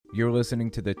You're listening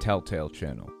to the Telltale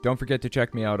channel. Don't forget to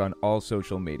check me out on all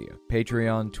social media: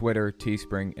 Patreon, Twitter,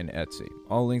 Teespring, and Etsy.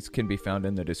 All links can be found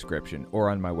in the description or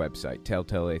on my website,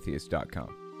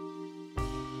 telltaleatheist.com.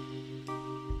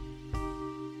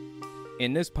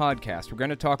 In this podcast, we're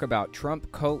going to talk about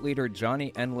Trump cult leader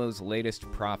Johnny Enlow's latest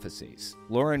prophecies,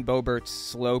 Lauren Boebert's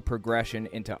slow progression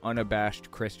into unabashed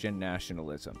Christian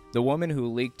nationalism, the woman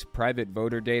who leaked private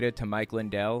voter data to Mike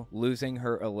Lindell losing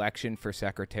her election for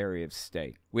Secretary of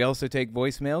State. We also take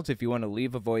voicemails. If you want to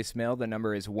leave a voicemail, the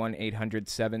number is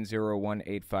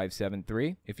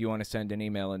 1-800-701-8573. If you want to send an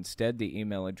email instead, the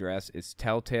email address is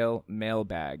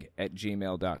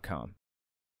telltalemailbag@gmail.com.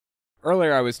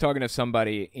 Earlier, I was talking to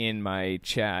somebody in my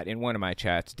chat, in one of my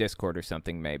chats, Discord or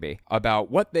something maybe, about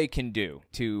what they can do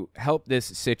to help this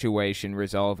situation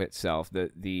resolve itself,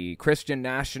 the Christian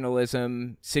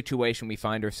nationalism situation we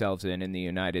find ourselves in the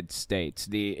United States,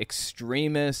 the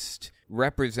extremist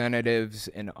representatives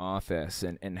in office,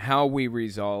 and how we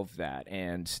resolve that.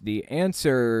 And the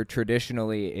answer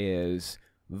traditionally is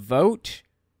vote,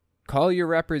 call your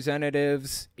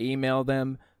representatives, email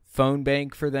them, phone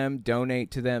bank for them,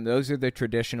 donate to them. Those are the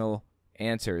traditional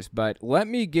answers. But let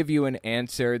me give you an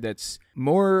answer that's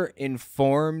more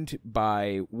informed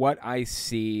by what I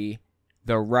see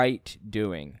the right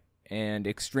doing and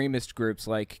extremist groups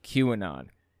like QAnon.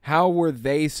 How were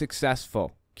they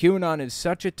successful? QAnon is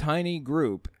such a tiny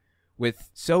group with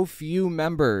so few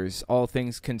members, all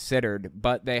things considered,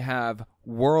 but they have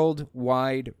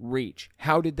worldwide reach.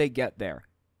 How did they get there?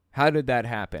 How did that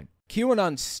happen?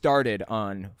 QAnon started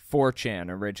on 4chan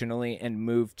originally and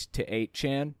moved to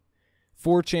 8chan.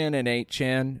 4chan and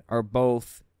 8chan are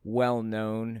both well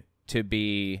known to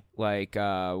be like,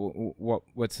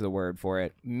 what's the word for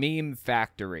it? Meme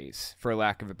factories, for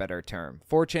lack of a better term.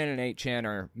 4chan and 8chan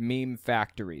are meme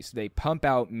factories. They pump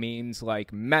out memes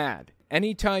like mad.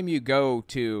 Anytime you go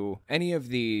to any of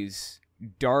these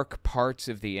dark parts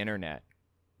of the internet,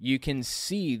 you can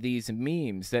see these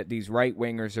memes that these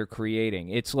right-wingers are creating.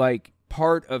 It's like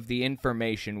part of the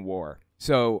information war.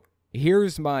 So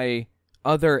here's my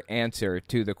other answer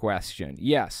to the question.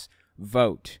 Yes,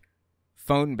 vote,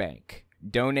 phone bank,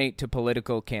 donate to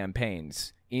political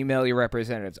campaigns, email your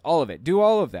representatives, all of it. Do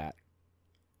all of that.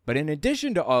 But in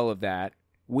addition to all of that,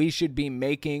 we should be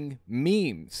making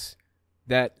memes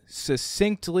that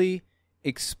succinctly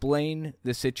explain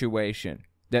the situation,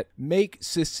 that make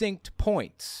succinct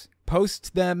points.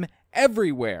 Post them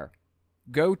everywhere.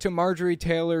 Go to Marjorie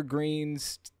Taylor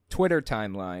Greene's Twitter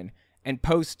timeline and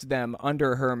post them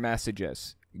under her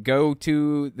messages. Go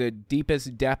to the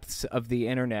deepest depths of the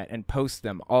internet and post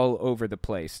them all over the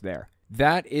place there.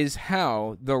 That is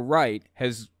how the right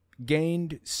has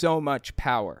gained so much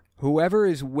power. Whoever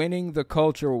is winning the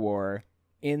culture war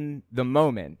in the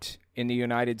moment in the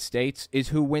United States is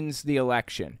who wins the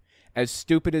election, as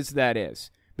stupid as that is.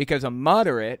 Because a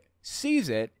moderate sees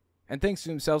it and thinks to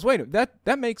themselves, wait,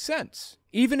 that makes sense.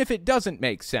 Even if it doesn't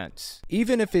make sense.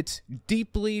 Even if it's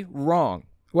deeply wrong.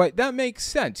 Wait, that makes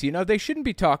sense. You know, they shouldn't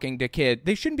be talking to kids.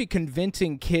 They shouldn't be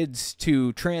convincing kids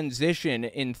to transition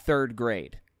in 3rd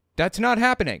grade. That's not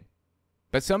happening.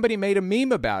 But somebody made a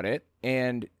meme about it,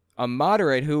 and a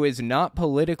moderate who is not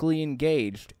politically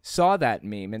engaged saw that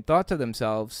meme and thought to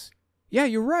themselves, yeah,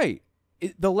 you're right.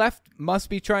 The left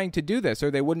must be trying to do this, or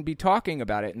they wouldn't be talking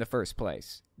about it in the first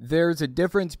place. There's a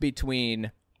difference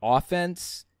between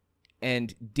offense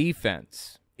and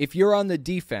defense. If you're on the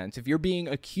defense, if you're being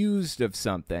accused of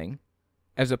something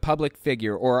as a public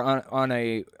figure or on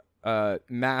a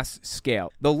mass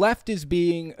scale, the left is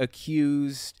being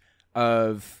accused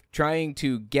of trying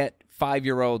to get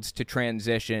 5-year-olds to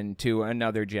transition to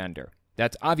another gender.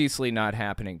 That's obviously not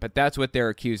happening, but that's what they're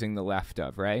accusing the left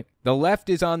of, right? The left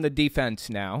is on the defense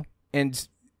now, and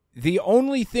the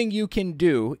only thing you can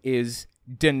do is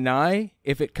deny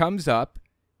if it comes up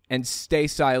and stay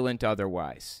silent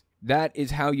otherwise. That is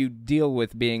how you deal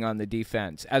with being on the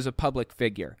defense as a public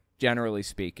figure, generally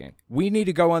speaking. We need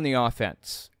to go on the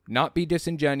offense, not be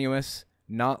disingenuous,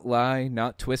 not lie,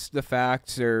 not twist the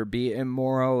facts or be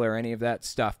immoral or any of that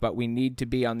stuff, but we need to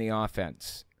be on the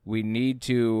offense. We need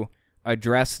to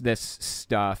address this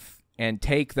stuff and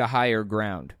take the higher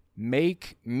ground.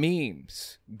 Make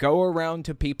memes. Go around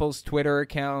to people's Twitter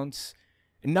accounts,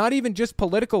 not even just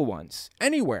political ones,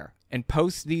 anywhere, and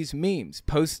post these memes,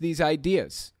 post these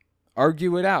ideas.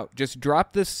 Argue it out. Just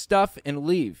drop this stuff and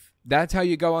leave. That's how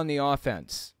you go on the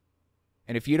offense.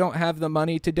 And if you don't have the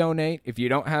money to donate, if you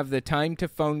don't have the time to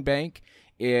phone bank,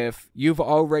 if you've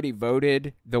already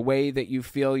voted the way that you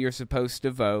feel you're supposed to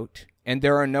vote, and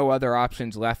there are no other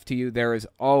options left to you, there is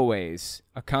always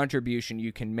a contribution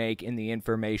you can make in the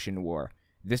information war.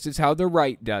 This is how the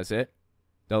right does it.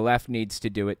 the left needs to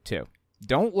do it too.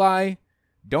 Don't lie,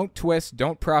 don't twist,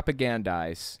 don't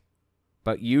propagandize,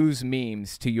 but use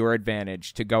memes to your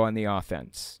advantage to go on the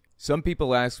offense. Some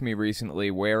people asked me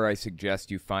recently where I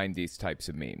suggest you find these types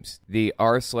of memes. The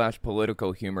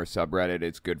r/political humor subreddit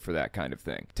is good for that kind of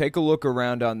thing. Take a look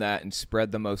around on that and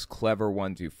spread the most clever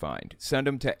ones you find. Send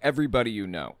them to everybody you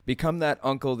know. Become that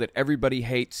uncle that everybody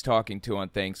hates talking to on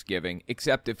Thanksgiving,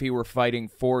 except if he were fighting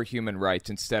for human rights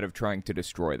instead of trying to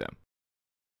destroy them.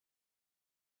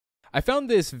 I found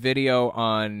this video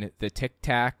on the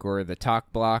TikTok or the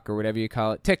Talk Block or whatever you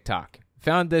call it. TikTok.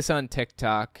 Found this on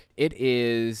TikTok. It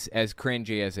is as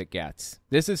cringy as it gets.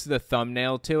 This is the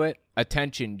thumbnail to it.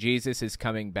 Attention, Jesus is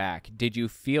coming back. Did you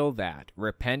feel that?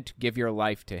 Repent, give your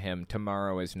life to him.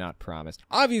 Tomorrow is not promised.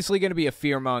 Obviously going to be a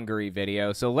fear-mongery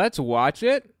video, so let's watch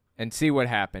it and see what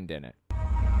happened in it.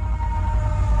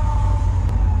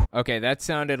 Okay, that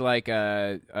sounded like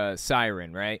a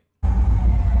siren, right? Did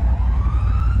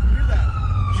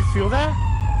you feel that?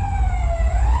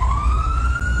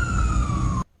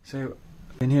 So,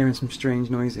 I've been hearing some strange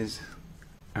noises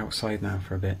outside now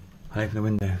for a bit. I'll open the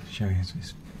window to show you.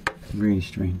 It's really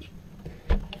strange.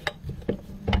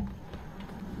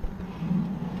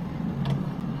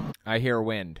 I hear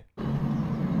wind.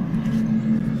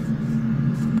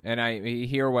 And I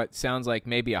hear what sounds like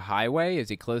maybe a highway. Is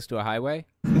he close to a highway?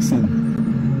 Listen.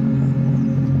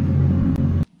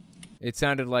 It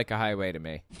sounded like a highway to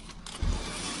me.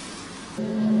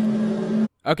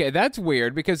 Okay, that's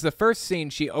weird because the first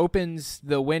scene, she opens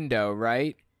the window,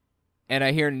 right? And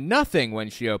I hear nothing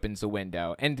when she opens the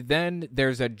window. And then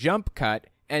there's a jump cut,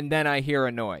 and then I hear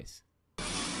a noise.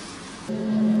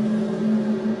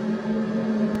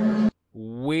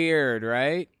 Weird,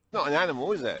 right? Not an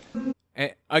animal, is it?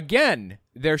 Again,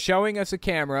 they're showing us a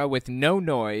camera with no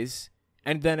noise,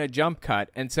 and then a jump cut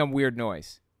and some weird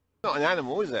noise. Not an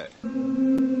animal, is it?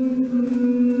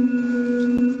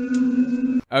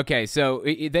 Okay, so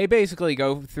they basically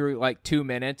go through like 2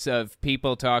 minutes of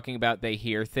people talking about they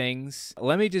hear things.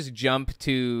 Let me just jump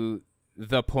to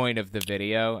the point of the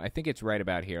video. I think it's right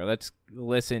about here. Let's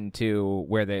listen to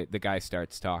where the guy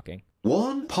starts talking.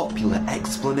 One popular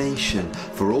explanation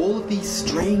for all of these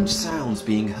strange sounds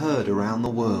being heard around the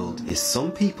world is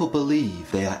some people believe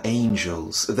they are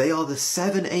angels. They are the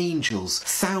 7 angels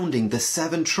sounding the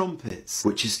 7 trumpets,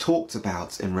 which is talked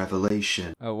about in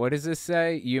Revelation. Oh, what does this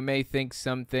say? You may think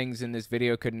some things in this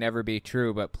video could never be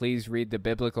true, but please read the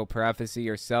biblical prophecy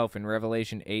yourself in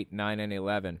Revelation 8, 9, and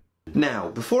 11. Now,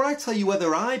 before I tell you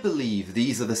whether I believe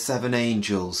these are the 7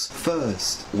 angels,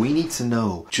 first, we need to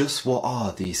know just what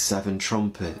are these 7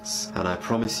 trumpets. And I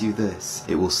promise you this,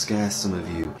 it will scare some of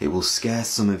you. It will scare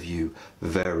some of you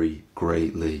very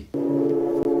greatly.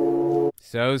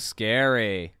 So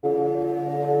scary.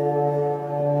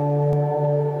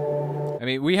 I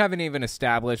mean, we haven't even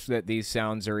established that these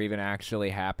sounds are even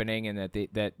actually happening and that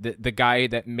the guy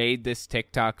that made this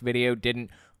TikTok video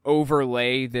didn't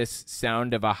overlay this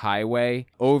sound of a highway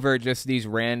over just these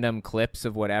random clips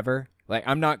of whatever. Like,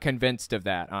 I'm not convinced of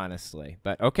that, honestly.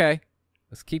 But okay,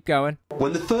 let's keep going.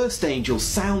 When the first angel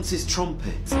sounds his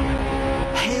trumpet,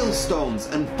 hailstones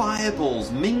and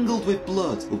fireballs mingled with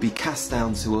blood will be cast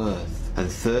down to earth. And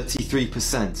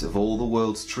 33% of all the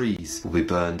world's trees will be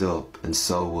burned up, and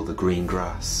so will the green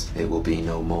grass. It will be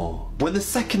no more. When the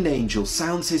second angel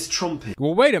sounds his trumpet...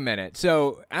 Well, wait a minute.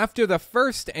 So, after the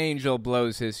first angel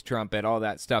blows his trumpet, all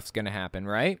that stuff's gonna happen,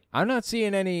 right? I'm not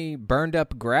seeing any burned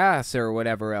up grass or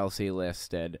whatever else he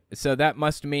listed. So that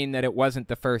must mean that it wasn't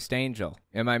the first angel.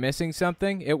 Am I missing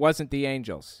something? It wasn't the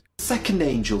angels. Second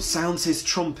angel sounds his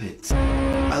trumpet.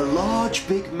 A large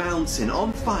big mountain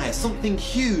on fire, something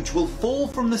huge, will fall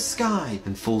from the sky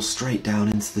and fall straight down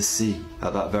into the sea.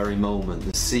 At that very moment,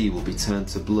 the sea will be turned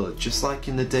to blood, just like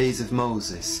in the days of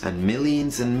Moses, and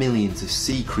millions of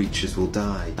sea creatures will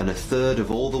die, and 1/3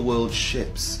 of all the world's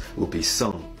ships will be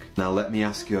sunk. Now let me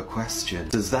ask you a question.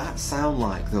 Does that sound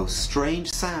like those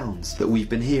strange sounds that we've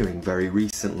been hearing very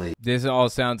recently? This all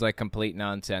sounds like complete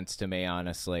nonsense to me,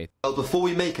 honestly. Well, before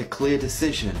we make a clear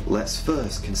decision, let's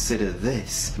first consider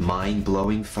this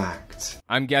mind-blowing fact.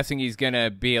 I'm guessing he's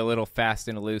gonna be a little fast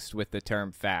and loose with the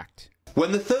term fact.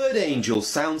 When the third angel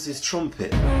sounds his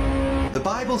trumpet, the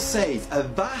Bible says a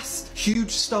vast,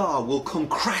 huge star will come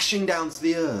crashing down to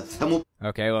the earth and will...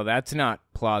 Okay, well, that's not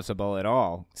plausible at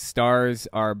all. Stars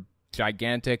are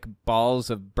gigantic balls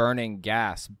of burning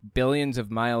gas billions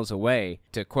of miles away,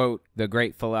 to quote the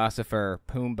great philosopher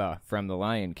Pumbaa from The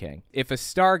Lion King. If a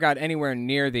star got anywhere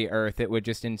near the Earth, it would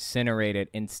just incinerate it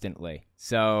instantly.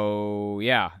 So,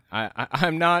 yeah,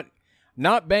 I'm not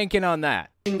Not banking on that.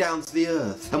 Down to the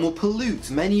earth and will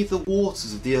pollute many of the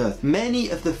waters of the earth. Many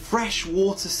of the fresh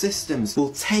water systems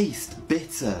will taste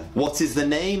bitter. What is the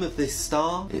name of this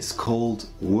star? It's called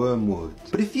wormwood.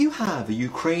 But if you have a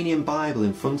Ukrainian Bible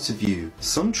in front of you,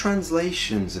 some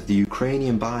translations of the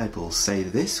Ukrainian Bible say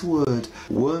this word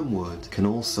wormwood can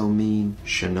also mean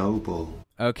Chernobyl.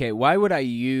 Okay, why would I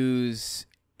use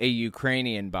a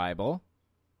Ukrainian Bible?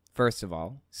 First of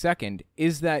all. Second,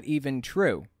 is that even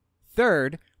true?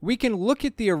 Third, we can look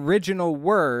at the original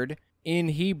word in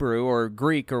Hebrew or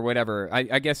Greek or whatever.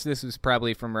 I guess this was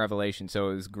probably from Revelation, so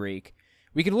it was Greek.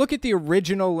 We can look at the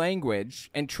original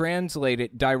language and translate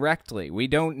it directly. We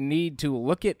don't need to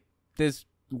look at this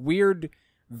weird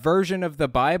version of the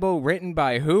Bible written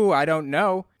by who? I don't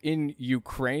know. In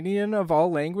Ukrainian of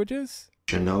all languages?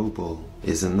 Chernobyl.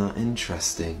 Isn't that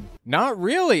interesting? Not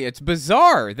really. It's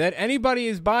bizarre that anybody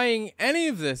is buying any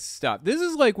of this stuff. This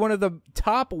is like one of the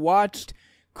top watched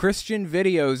Christian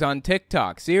videos on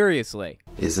TikTok. Seriously.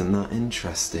 Isn't that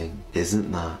interesting?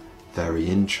 Isn't that very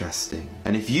interesting?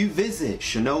 And if you visit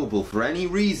Chernobyl for any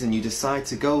reason you decide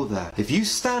to go there, if you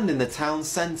stand in the town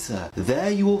centre, there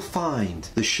you will find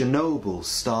the Chernobyl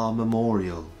Star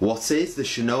Memorial. What is the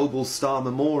Chernobyl Star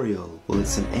Memorial? Well,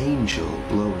 it's an angel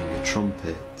blowing a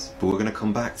trumpet. But we're going to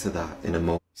come back to that in a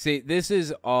moment. See, this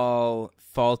is all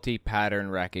faulty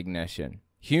pattern recognition.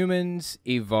 Humans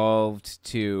evolved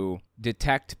to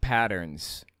detect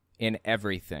patterns in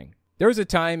everything. There was a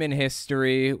time in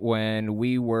history when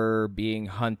we were being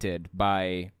hunted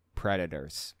by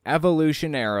predators.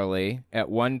 Evolutionarily, at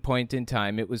one point in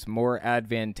time, it was more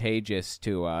advantageous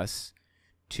to us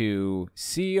to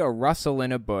see a rustle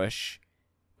in a bush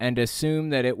and assume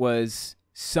that it was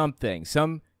something,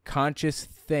 some conscious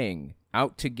thing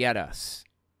out to get us,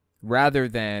 rather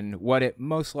than what it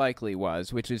most likely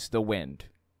was, which is the wind.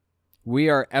 We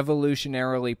are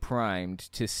evolutionarily primed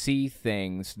to see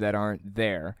things that aren't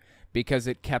there because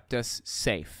it kept us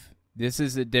safe. This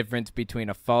is the difference between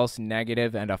a false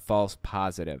negative and a false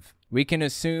positive. We can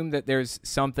assume that there's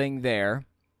something there,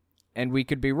 and we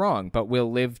could be wrong, but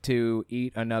we'll live to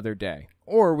eat another day.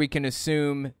 Or we can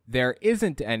assume there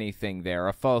isn't anything there,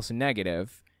 a false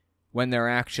negative, when there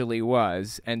actually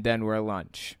was, and then we're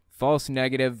lunch. False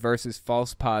negative versus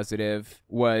false positive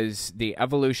was the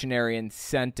evolutionary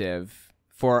incentive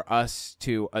for us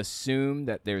to assume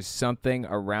that there's something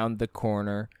around the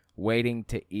corner waiting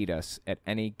to eat us at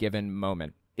any given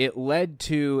moment. It led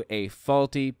to a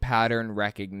faulty pattern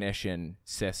recognition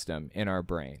system in our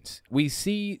brains. We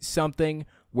see something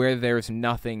where there's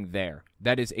nothing there.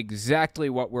 That is exactly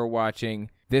what we're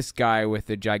watching this guy with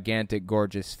the gigantic,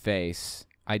 gorgeous face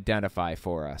identify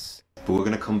for us. But we're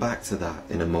going to come back to that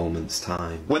in a moment's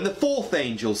time. When the fourth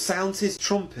angel sounds his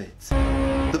trumpet,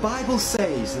 the Bible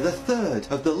says that a third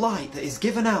of the light that is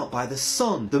given out by the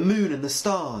sun, the moon, and the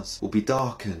stars will be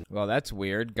darkened. Well, that's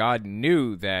weird. God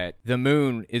knew that the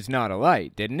moon is not a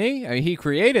light, didn't he? I mean, he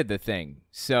created the thing.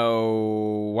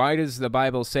 So why does the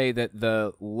Bible say that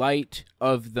the light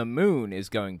of the moon is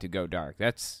going to go dark?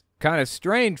 That's kind of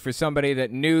strange for somebody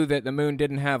that knew that the moon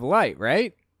didn't have light,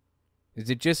 right? Is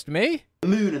it just me? The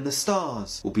moon and the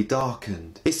stars will be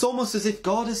darkened. It's almost as if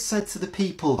God has said to the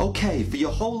people, okay, for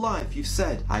your whole life you've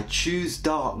said, I choose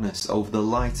darkness over the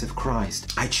light of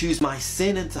Christ. I choose my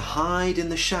sin and to hide in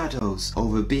the shadows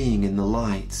over being in the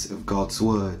light of God's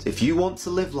word. If you want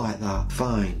to live like that,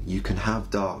 fine, you can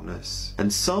have darkness.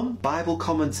 And some Bible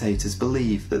commentators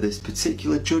believe that this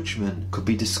particular judgment could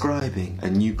be describing a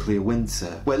nuclear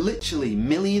winter, where literally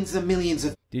millions and millions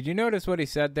of... Did you notice what he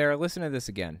said there? Listen to this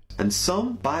again. And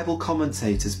some Bible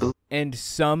commentators believe... And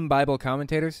some Bible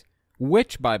commentators?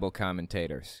 Which Bible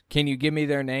commentators? Can you give me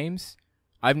their names?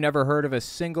 I've never heard of a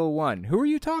single one. Who are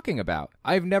you talking about?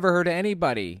 I've never heard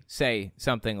anybody say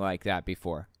something like that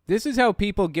before. This is how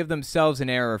people give themselves an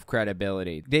air of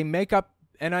credibility. They make up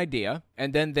an idea,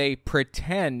 and then they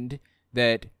pretend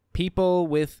that people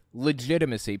with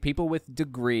legitimacy, people with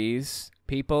degrees,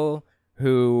 people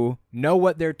who know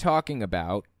what they're talking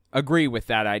about, agree with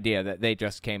that idea that they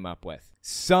just came up with.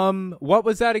 What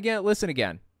was that again? Listen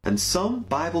again. And some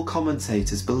Bible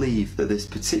commentators believe that this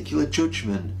particular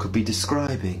judgment could be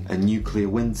describing a nuclear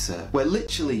winter, where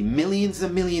literally millions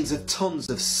and millions of tons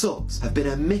of soot have been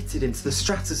emitted into the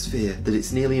stratosphere that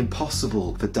it's nearly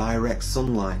impossible for direct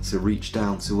sunlight to reach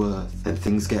down to Earth. And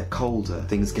things get colder,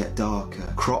 things get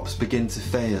darker, crops begin to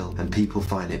fail, and people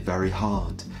find it very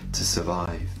hard to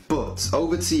survive. But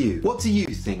over to you. What do you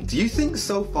think? Do you think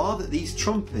so far that these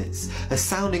trumpets are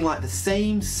sounding like the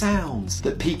same sounds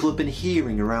that people have been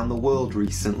hearing around the world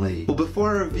recently? Well, before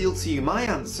I reveal to you my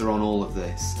answer on all of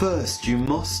this, first you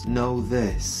must know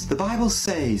this. The Bible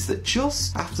says that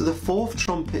just after the fourth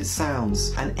trumpet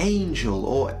sounds, an angel,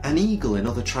 or an eagle in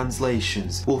other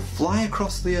translations, will fly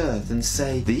across the earth and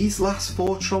say, these last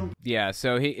four trumpets... Yeah,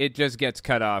 so it just gets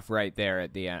cut off right there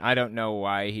at the end. I don't know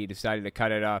why he decided to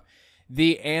cut it off.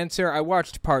 The answer, I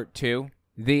watched part 2.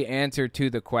 The answer to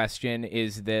the question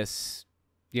is this,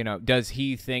 does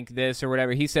he think this or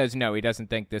whatever? He says no, he doesn't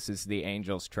think this is the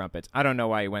angel's trumpets. I don't know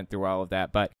why he went through all of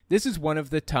that, but this is one of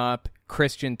the top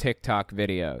Christian TikTok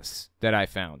videos that I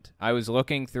found. I was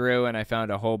looking through and I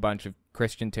found a whole bunch of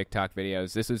Christian TikTok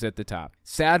videos. This was at the top.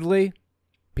 Sadly,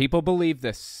 people believe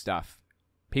this stuff.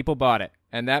 People bought it.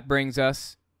 And that brings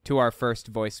us to our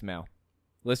first voicemail.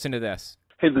 Listen to this.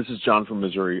 Hey, this is John from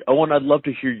Missouri. Owen, I'd love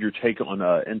to hear your take on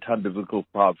end-time biblical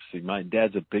prophecy. My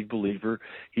dad's a big believer.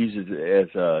 He's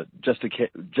as a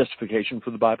justification for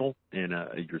the Bible, and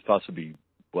your thoughts would be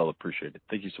well appreciated.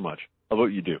 Thank you so much. I love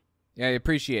what you do. Yeah, I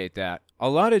appreciate that. A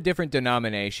lot of different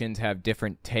denominations have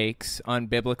different takes on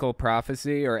biblical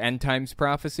prophecy or end times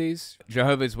prophecies.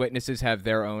 Jehovah's Witnesses have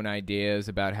their own ideas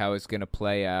about how it's going to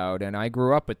play out, and I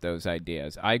grew up with those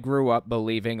ideas. I grew up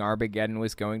believing Armageddon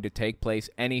was going to take place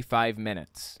any 5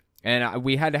 minutes. And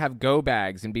we had to have go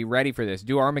bags and be ready for this,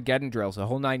 do Armageddon drills, the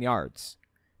whole 9 yards.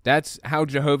 That's how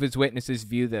Jehovah's Witnesses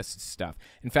view this stuff.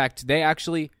 In fact, they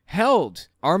actually held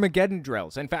Armageddon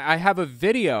drills. In fact, I have a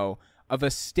video of a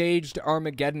staged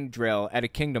Armageddon drill at a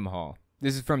Kingdom Hall.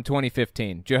 This is from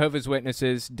 2015. Jehovah's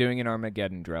Witnesses doing an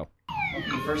Armageddon drill. Okay,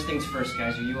 first things first,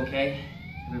 guys. Are you okay?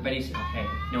 Everybody's okay?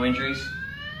 No injuries?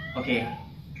 Okay,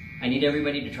 I need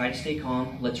everybody to try to stay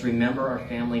calm. Let's remember our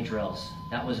family drills.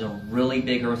 That was a really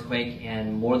big earthquake,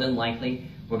 and more than likely,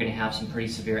 we're going to have some pretty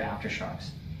severe aftershocks.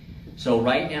 So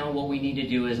right now, what we need to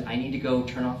do is I need to go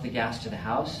turn off the gas to the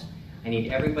house. I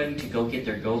need everybody to go get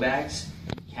their go bags.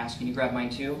 Cass, can you grab mine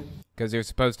too? Because they're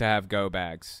supposed to have go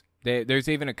bags. There's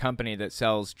even a company that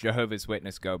sells Jehovah's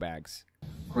Witness go bags.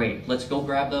 Great. Let's go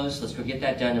grab those. Let's go get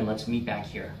that done, and let's meet back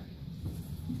here.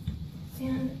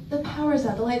 Dan, the power's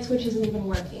out. The light switch isn't even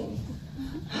working.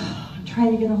 I'm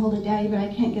trying to get a hold of Daddy, but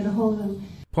I can't get a hold of him.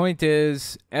 Point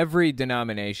is, every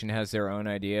denomination has their own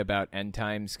idea about end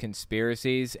times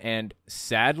conspiracies, and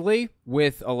sadly,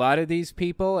 with a lot of these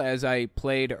people, as I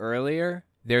played earlier,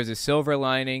 there's a silver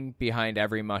lining behind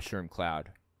every mushroom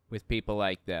cloud. With people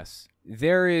like this.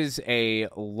 There is a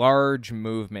large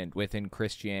movement within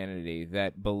Christianity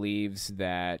that believes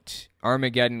that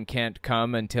Armageddon can't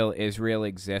come until Israel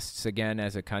exists again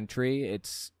as a country.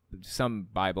 It's some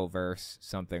Bible verse,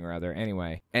 something or other.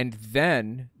 Anyway. And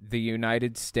then the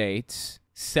United States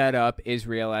set up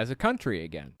Israel as a country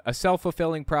again. A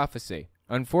self-fulfilling prophecy.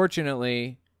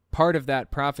 Unfortunately, part of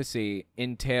that prophecy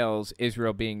entails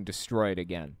Israel being destroyed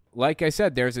again. Like I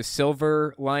said, there's a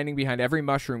silver lining behind every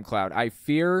mushroom cloud. I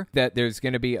fear that there's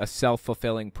going to be a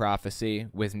self-fulfilling prophecy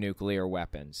with nuclear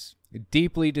weapons.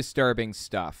 Deeply disturbing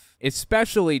stuff.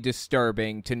 Especially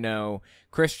disturbing to know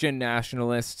Christian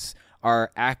nationalists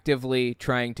are actively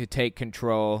trying to take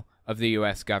control of the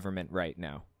U.S. government right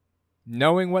now.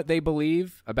 Knowing what they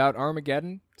believe about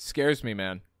Armageddon scares me,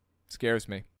 man. Scares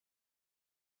me.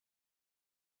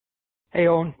 Hey,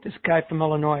 Owen, this guy from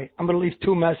Illinois. I'm going to leave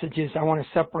 2 messages. I want to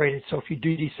separate it, so if you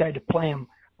do decide to play them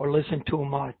or listen to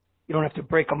them, you don't have to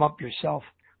break them up yourself.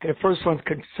 Okay, the first one's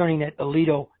concerning that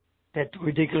Alito, that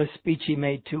ridiculous speech he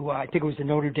made to, I think it was the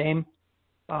Notre Dame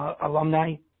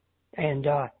alumni. And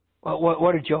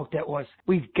what a joke that was.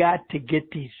 We've got to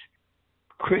get these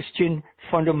Christian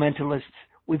fundamentalists,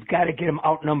 we've got to get them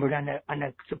outnumbered on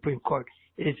the Supreme Court.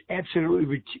 It is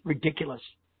absolutely ridiculous.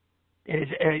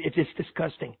 It's just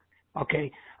disgusting.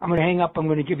 Okay, I'm going to hang up. I'm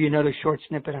going to give you another short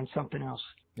snippet on something else.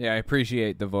 Yeah, I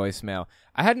appreciate the voicemail.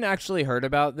 I hadn't actually heard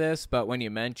about this, but when you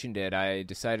mentioned it, I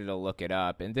decided to look it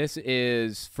up. And this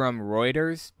is from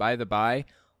Reuters, by the by.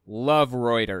 Love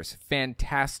Reuters.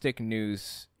 Fantastic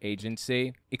news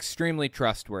agency. Extremely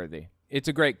trustworthy. It's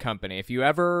a great company. If you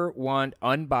ever want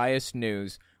unbiased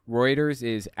news, Reuters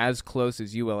is as close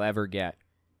as you will ever get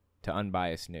to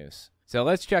unbiased news. So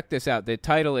let's check this out. The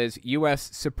title is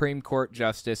U.S. Supreme Court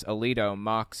Justice Alito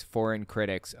Mocks Foreign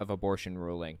Critics of Abortion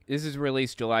Ruling. This is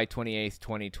released July 28th,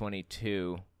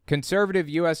 2022. Conservative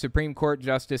U.S. Supreme Court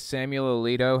Justice Samuel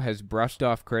Alito has brushed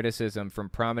off criticism from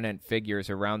prominent figures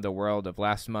around the world of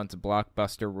last month's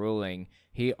blockbuster ruling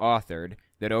he authored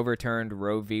that overturned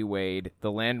Roe v. Wade,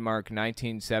 the landmark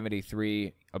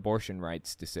 1973 abortion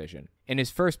rights decision. In his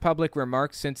first public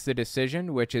remarks since the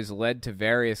decision, which has led to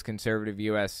various conservative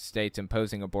U.S. states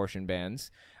imposing abortion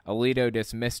bans, Alito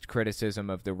dismissed criticism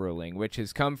of the ruling, which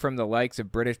has come from the likes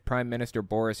of British Prime Minister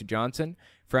Boris Johnson,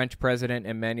 French President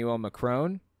Emmanuel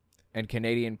Macron, and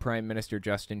Canadian Prime Minister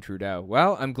Justin Trudeau.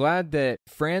 Well, I'm glad that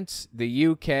France, the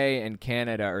UK, and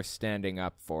Canada are standing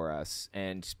up for us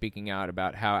and speaking out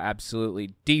about how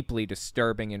absolutely deeply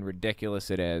disturbing and ridiculous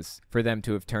it is for them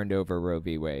to have turned over Roe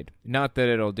v. Wade. Not that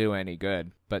it'll do any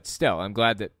good, but still, I'm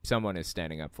glad that someone is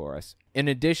standing up for us. In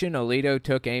addition, Alito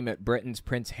took aim at Britain's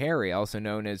Prince Harry, also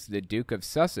known as the Duke of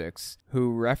Sussex,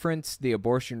 who referenced the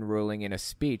abortion ruling in a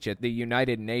speech at the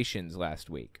United Nations last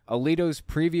week. Alito's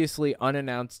previously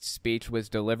unannounced speech was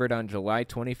delivered on July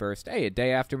 21st, a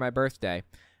day after my birthday,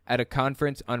 at a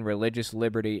conference on religious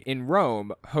liberty in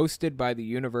Rome, hosted by the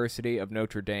University of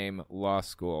Notre Dame Law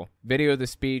School. Video of the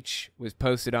speech was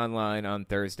posted online on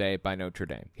Thursday by Notre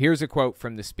Dame. Here's a quote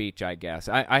from the speech, I guess.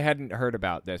 I hadn't heard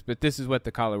about this, but this is what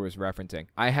the caller was referencing.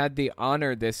 I had the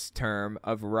honor this term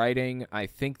of writing, I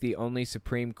think, the only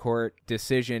Supreme Court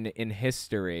decision in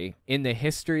the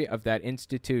history of that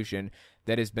institution,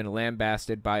 that has been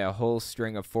lambasted by a whole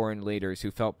string of foreign leaders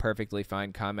who felt perfectly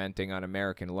fine commenting on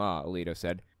American law, Alito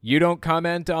said. You don't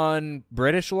comment on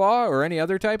British law or any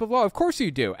other type of law? Of course you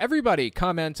do. Everybody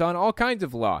comments on all kinds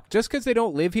of law. Just because they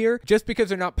don't live here, just because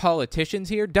they're not politicians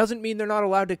here, doesn't mean they're not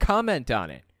allowed to comment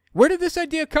on it. Where did this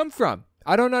idea come from?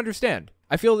 I don't understand.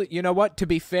 I feel that, you know what, to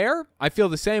be fair, I feel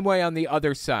the same way on the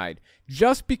other side.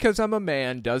 Just because I'm a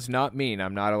man does not mean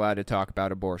I'm not allowed to talk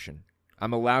about abortion.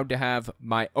 I'm allowed to have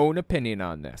my own opinion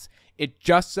on this. It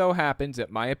just so happens that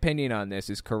my opinion on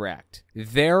this is correct.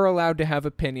 They're allowed to have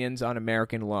opinions on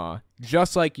American law,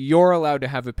 just like you're allowed to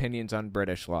have opinions on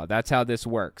British law. That's how this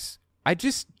works.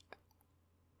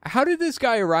 How did this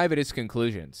guy arrive at his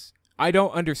conclusions? I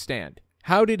don't understand.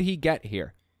 How did he get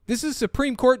here? This is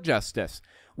Supreme Court Justice,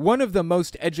 one of the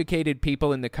most educated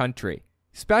people in the country,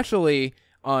 especially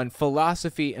on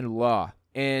philosophy and law,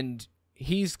 and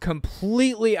he's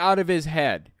completely out of his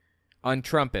head on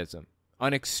Trumpism,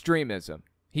 on extremism.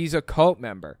 He's a cult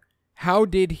member. How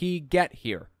did he get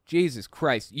here? Jesus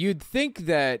Christ. You'd think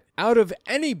that out of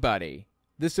anybody,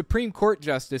 the Supreme Court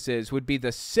justices would be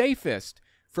the safest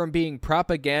from being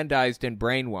propagandized and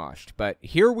brainwashed. But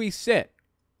here we sit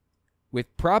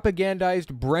with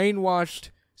propagandized, brainwashed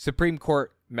Supreme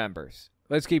Court members.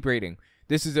 Let's keep reading.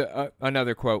 This is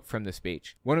another quote from the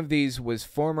speech. One of these was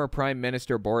former Prime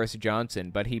Minister Boris Johnson,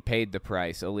 but he paid the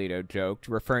price, Alito joked,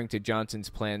 referring to Johnson's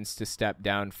plans to step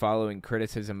down following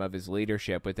criticism of his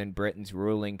leadership within Britain's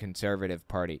ruling Conservative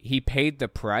Party. He paid the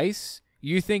price?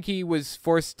 You think he was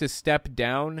forced to step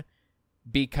down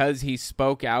because he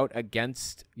spoke out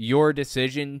against your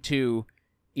decision to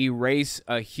erase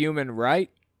a human right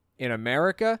in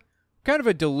America? What kind of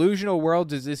a delusional world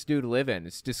does this dude live in?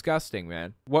 It's disgusting,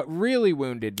 man. What really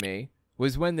wounded me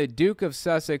was when the Duke of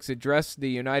Sussex addressed the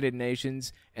United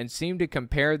Nations and seemed to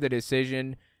compare the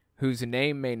decision, whose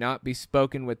name may not be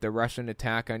spoken, with the Russian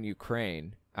attack on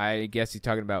Ukraine. I guess he's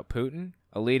talking about Putin?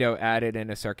 Alito added in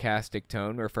a sarcastic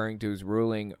tone, referring to his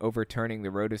ruling overturning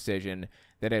the Roe decision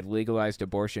that had legalized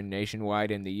abortion nationwide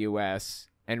in the U.S.,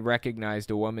 and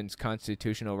recognized a woman's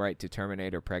constitutional right to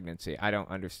terminate her pregnancy. I don't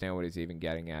understand what he's even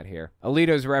getting at here.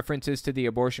 Alito's references to the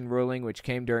abortion ruling, which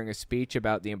came during a speech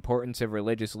about the importance of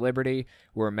religious liberty,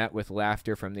 were met with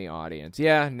laughter from the audience.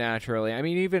 Yeah, naturally. I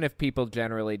mean, even if people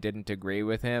generally didn't agree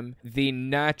with him, the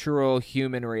natural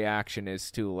human reaction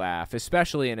is to laugh,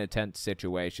 especially in a tense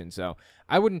situation. So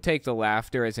I wouldn't take the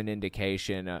laughter as an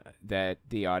indication that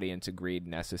the audience agreed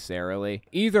necessarily.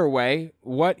 Either way,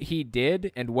 what he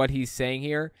did and what he's saying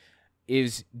here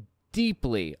is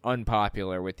deeply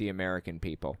unpopular with the American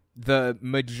people. The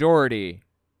majority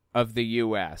of the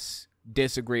U.S.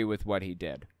 disagree with what he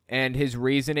did, and his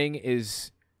reasoning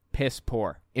is piss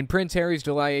poor. In Prince Harry's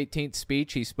July 18th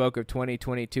speech, he spoke of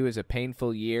 2022 as a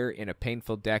painful year in a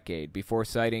painful decade, before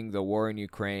citing the war in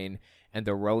Ukraine and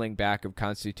the rolling back of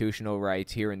constitutional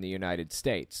rights here in the United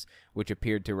States, which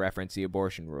appeared to reference the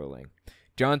abortion ruling.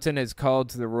 Johnson has called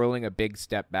the ruling a big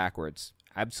step backwards.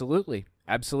 Absolutely.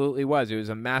 Absolutely was. It was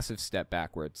a massive step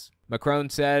backwards. Macron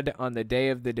said on the day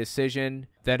of the decision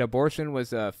that abortion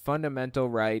was a fundamental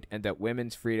right and that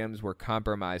women's freedoms were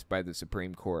compromised by the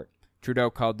Supreme Court. Trudeau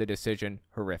called the decision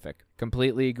horrific.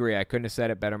 Completely agree. I couldn't have said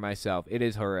it better myself. It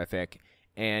is horrific.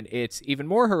 And it's even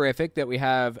more horrific that we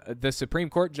have the Supreme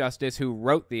Court justice who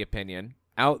wrote the opinion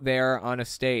out there on a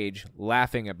stage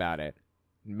laughing about it,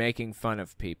 making fun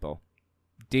of people.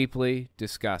 Deeply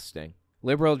disgusting.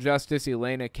 Liberal Justice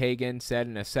Elena Kagan said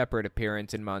in a separate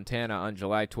appearance in Montana on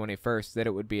July 21st that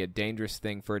it would be a dangerous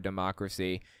thing for a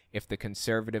democracy if the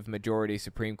conservative majority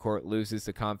Supreme Court loses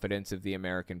the confidence of the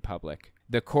American public.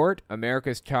 The court,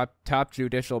 America's top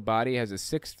judicial body, has a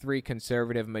 6-3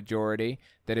 conservative majority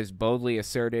that has boldly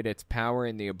asserted its power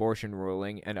in the abortion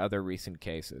ruling and other recent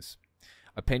cases.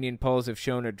 Opinion polls have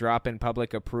shown a drop in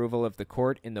public approval of the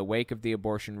court in the wake of the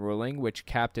abortion ruling, which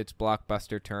capped its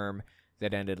blockbuster term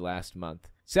that ended last month.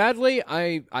 Sadly,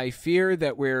 I fear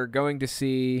that we're going to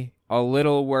see a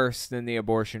little worse than the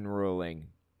abortion ruling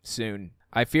soon.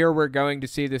 I fear we're going to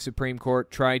see the Supreme Court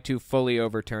try to fully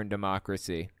overturn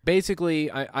democracy.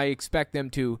 Basically, I expect them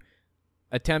to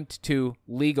attempt to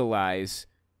legalize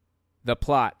the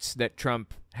plots that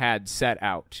Trump had set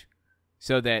out,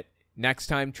 so that next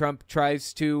time Trump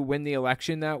tries to win the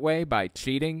election that way, by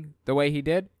cheating the way he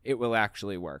did, it will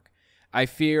actually work. I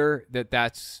fear that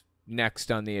that's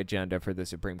next on the agenda for the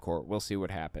Supreme Court. We'll see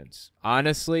what happens.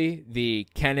 Honestly, the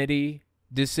Kennedy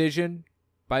decision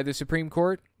by the Supreme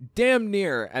Court, damn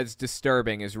near as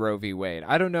disturbing as Roe v. Wade.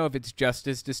 I don't know if it's just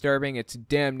as disturbing. It's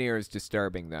damn near as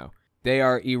disturbing, though. They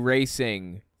are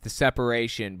erasing the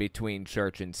separation between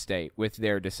church and state with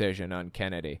their decision on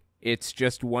Kennedy. It's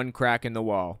just one crack in the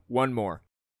wall. One more.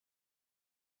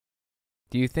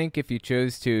 Do you think if you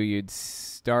chose to, you'd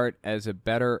start as a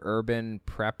better urban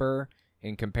prepper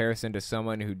in comparison to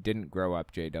someone who didn't grow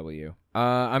up, JW?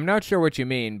 I'm not sure what you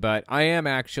mean, but I am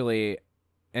actually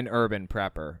an urban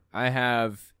prepper. I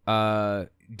have a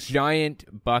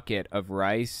giant bucket of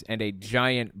rice and a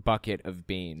giant bucket of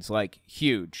beans, like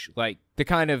huge, like the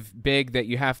kind of big that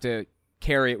you have to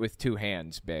carry it with 2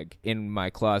 hands big, in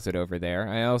my closet over there.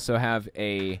 I also have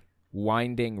a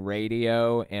winding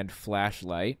radio and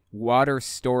flashlight, water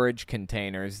storage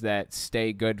containers that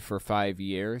stay good for 5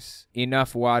 years,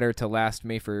 enough water to last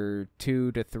me for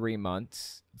 2 to 3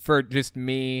 months, for just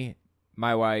me,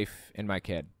 my wife, and my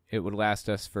kid. It would last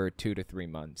us for 2 to 3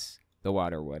 months. The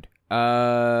water would.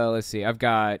 Let's see. I've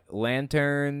got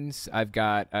lanterns. I've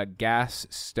got a gas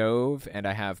stove, and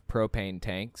I have propane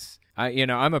tanks.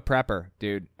 I'm a prepper,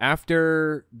 dude.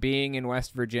 After being in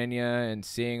West Virginia and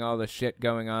seeing all the shit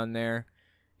going on there,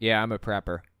 yeah, I'm a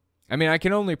prepper. I mean, I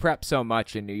can only prep so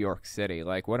much in New York City.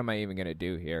 Like, what am I even going to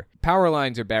do here? Power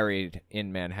lines are buried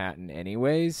in Manhattan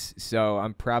anyways, so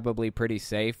I'm probably pretty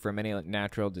safe from any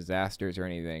natural disasters or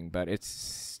anything, but it's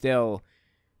still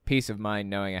peace of mind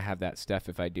knowing I have that stuff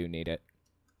if I do need it.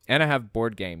 And I have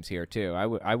board games here, too.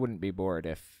 I wouldn't be bored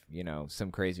if,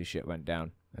 some crazy shit went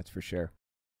down. That's for sure.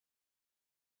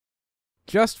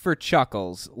 Just for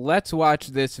chuckles, let's watch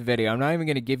this video. I'm not even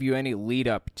going to give you any lead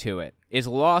up to it. It's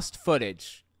lost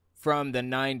footage from the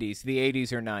 90s, the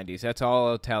 80s or 90s. That's all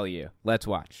I'll tell you. Let's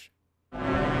watch.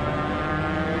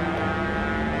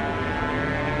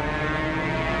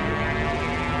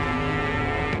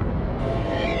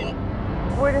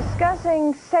 We're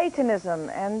discussing Satanism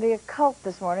and the occult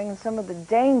this morning and some of the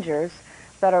dangers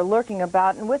that are lurking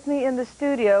about. And with me in the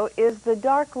studio is the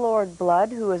Dark Lord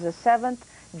Blood, who is a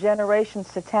 7th-generation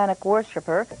satanic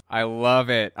worshiper. I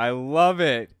love it. I love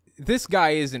it. This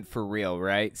guy isn't for real,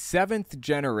 right? 7th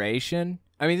generation?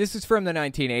 I mean, this is from the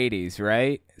 1980s,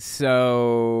 right?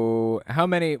 So how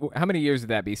many years would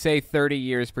that be? Say 30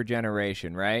 years per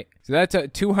generation, right? So that's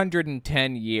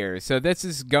 210 years. So this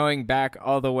is going back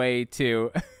all the way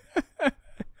to...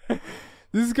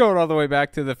 This is going all the way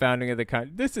back to the founding of the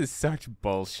country. This is such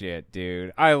bullshit,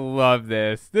 dude. I love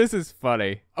this. This is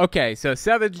funny. Okay, so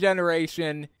 7th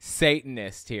generation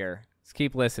Satanist here. Let's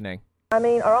keep listening. I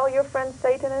mean, are all your friends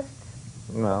Satanists?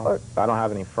 No, I don't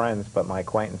have any friends, but my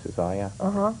acquaintances are, yeah.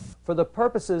 Uh-huh. For the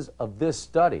purposes of this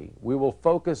study, we will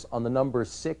focus on the number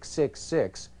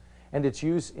 666 and its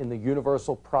use in the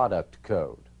Universal Product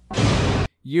Code.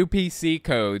 UPC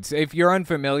codes. If you're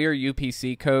unfamiliar,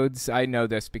 UPC codes, I know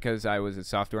this because I was a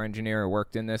software engineer and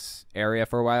worked in this area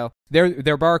for a while. They're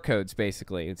barcodes,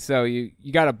 basically. So you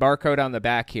got a barcode on the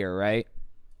back here, right?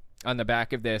 On the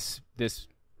back of this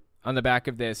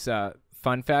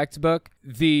fun facts book.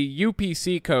 The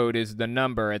UPC code is the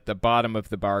number at the bottom of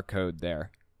the barcode there.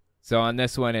 So on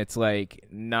this one, it's like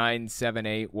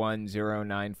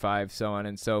 9781095, so on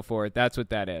and so forth. That's what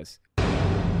that is.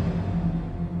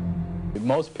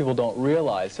 Most people don't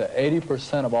realize that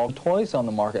 80% of all toys on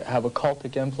the market have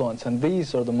occultic influence, and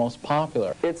these are the most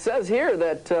popular. It says here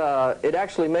that it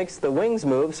actually makes the wings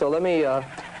move, so let me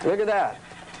look at that.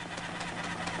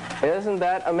 Isn't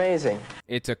that amazing?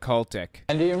 It's occultic.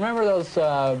 And do you remember those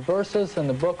verses in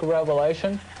the book of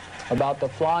Revelation about the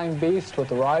flying beast with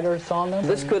the riders on them?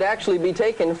 This could actually be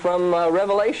taken from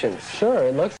Revelations. Sure,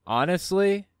 it looks...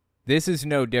 Honestly, This is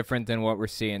no different than what we're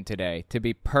seeing today. To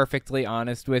be perfectly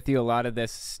honest with you, a lot of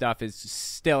this stuff is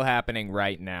still happening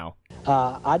right now.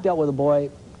 I dealt with a boy,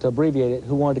 to abbreviate it,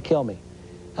 who wanted to kill me.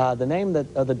 The name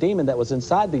of the demon that was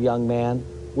inside the young man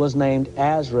was named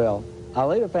Azrael. I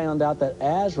later found out that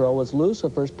Azrael was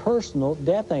Lucifer's personal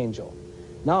death angel.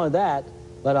 Not only that,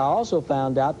 but I also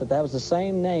found out that that was the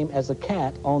same name as the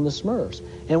cat on the Smurfs.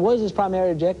 And what is his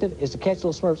primary objective? Is to catch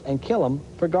little Smurfs and kill them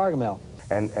for Gargamel.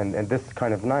 And this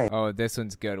kind of knife Oh, this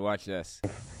one's good. Watch this.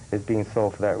 is being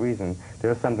sold for that reason.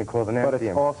 There's something called an But empty.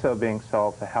 it's also being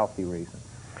sold for healthy reasons.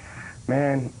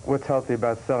 Man, what's healthy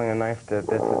about selling a knife that's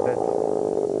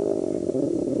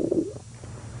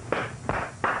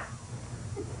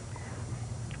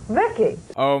Vicky.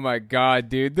 Oh my God,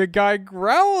 dude. The guy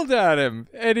growled at him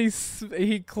and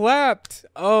he clapped.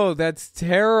 Oh, that's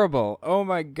terrible. Oh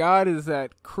my God, is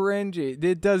that cringy?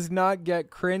 It does not get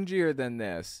cringier than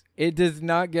this. It does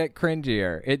not get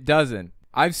cringier. It doesn't.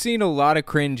 I've seen a lot of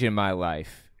cringe in my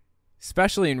life,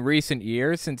 especially in recent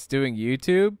years since doing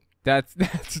YouTube.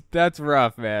 That's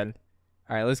rough, man.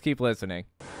 All right, let's keep listening.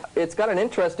 It's got an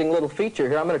interesting little feature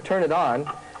here. I'm going to turn it on.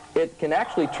 It can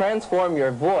actually transform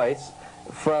your voice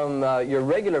from your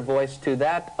regular voice to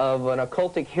that of an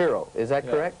occultic hero. Is that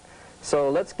correct? So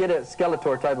let's get a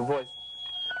Skeletor type of voice.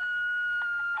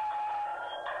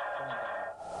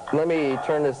 Let me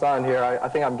turn this on here. I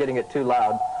think I'm getting it too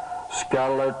loud.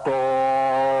 Skeletor,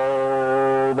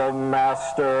 the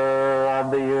master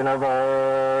of the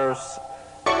universe.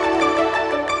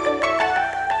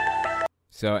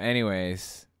 So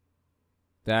anyways,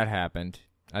 that happened.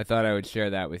 I thought I would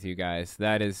share that with you guys.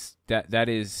 That is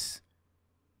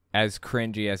as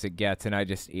cringy as it gets, and I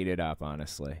just eat it up,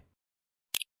 honestly.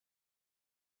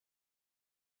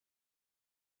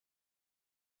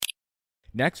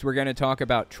 Next, we're going to talk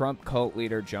about Trump cult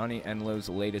leader Johnny Enlow's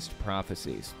latest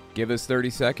prophecies. Give us 30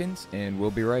 seconds, and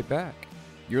we'll be right back.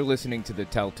 You're listening to the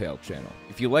Telltale channel.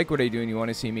 If you like what I do and you want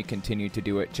to see me continue to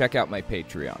do it, check out my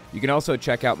Patreon. You can also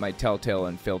check out my Telltale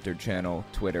Unfiltered channel,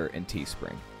 Twitter, and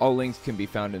Teespring. All links can be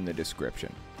found in the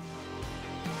description.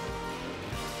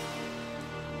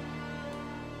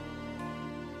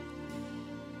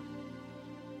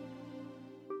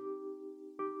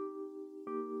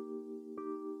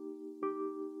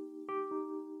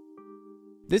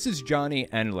 This is Johnny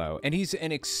Enlow, and he's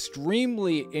an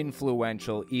extremely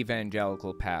influential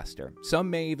evangelical pastor. Some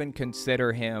may even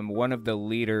consider him one of the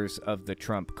leaders of the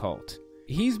Trump cult.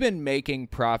 He's been making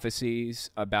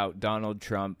prophecies about Donald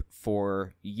Trump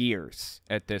for years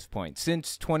at this point,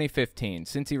 since 2015,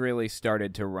 since he really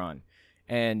started to run.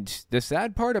 And the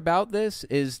sad part about this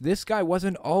is this guy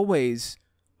wasn't always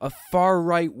a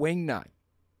far-right wingnut.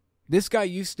 This guy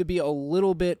used to be a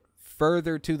little bit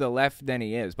further to the left than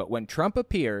he is, but when Trump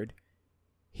appeared,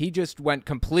 he just went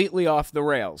completely off the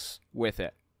rails with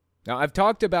it. Now, I've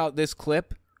talked about this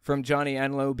clip from Johnny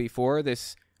Enlow before,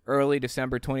 this early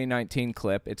December 2019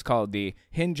 clip. It's called the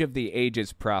Hinge of the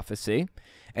Ages prophecy,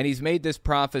 and he's made this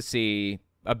prophecy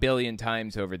a billion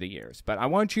times over the years, but I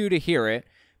want you to hear it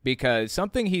because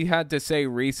something he had to say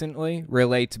recently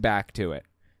relates back to it.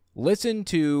 Listen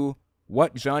to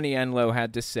what Johnny Enlow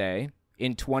had to say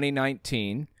in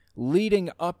 2019 leading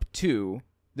up to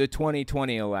the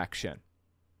 2020 election.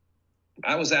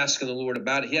 I was asking the Lord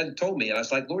about it. He hadn't told me. And I was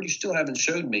like, Lord, you still haven't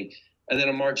showed me. And then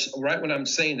on March, right when I'm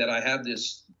saying that, I have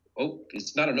this,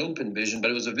 it's not an open vision, but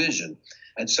it was a vision.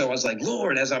 And so I was like,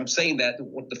 Lord, as I'm saying that,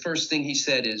 the first thing he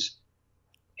said is,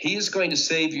 he is going to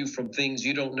save you from things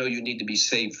you don't know you need to be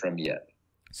saved from yet.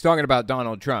 He's talking about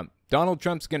Donald Trump. Donald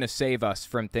Trump's going to save us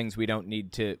from things we don't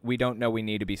know we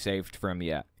need to be saved from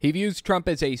yet. He views Trump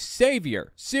as a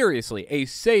savior. Seriously, a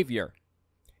savior.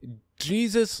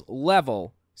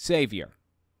 Jesus-level savior.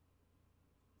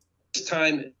 This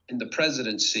time in the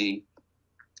presidency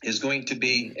is going to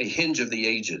be a hinge of the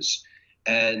ages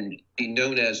and be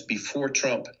known as before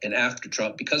Trump and after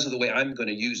Trump because of the way I'm going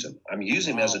to use him. I'm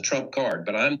using him as a Trump card,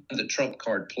 but I'm the Trump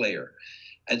card player.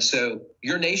 And so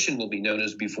your nation will be known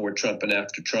as before Trump and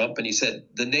after Trump. And he said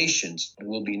the nations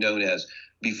will be known as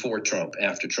before Trump,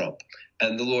 after Trump.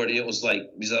 And the Lord, it was like,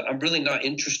 he said, I'm really not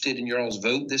interested in your all's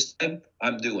vote this time.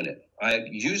 I'm doing it. I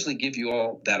usually give you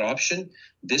all that option.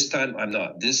 This time I'm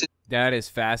not. That is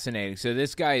fascinating. So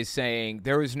this guy is saying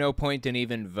there was no point in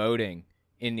even voting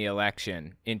in the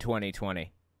election in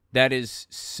 2020. That is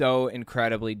so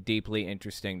incredibly deeply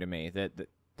interesting to me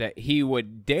that he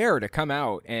would dare to come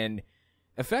out and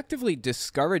effectively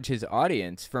discourage his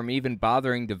audience from even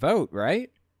bothering to vote,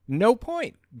 right? No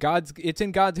point. It's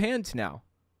in God's hands now.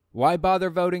 Why bother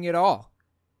voting at all?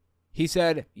 He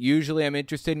said, usually I'm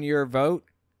interested in your vote.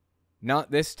 Not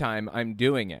this time. I'm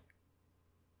doing it.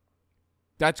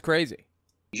 That's crazy.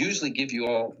 Usually give you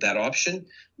all that option.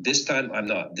 This time I'm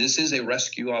not. This is a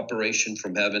rescue operation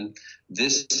from heaven.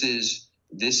 This is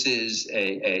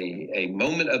a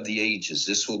moment of the ages.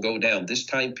 This will go down. This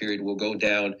time period will go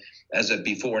down as a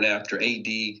before and after AD,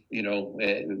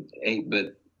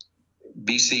 but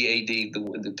BC, AD,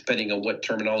 depending on what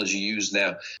terminology you use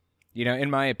now.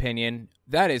 In my opinion,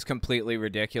 that is completely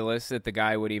ridiculous that the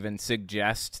guy would even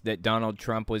suggest that Donald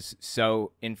Trump was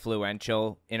so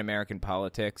influential in American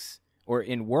politics or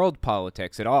in world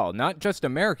politics at all. Not just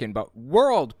American, but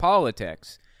world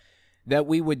politics. That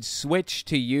we would switch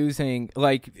to using,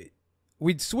 a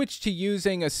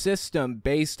system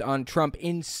based on Trump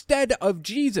instead of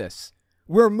Jesus.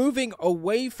 We're moving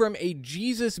away from a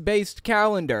Jesus-based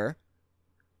calendar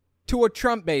to a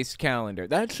Trump-based calendar.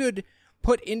 That should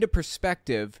put into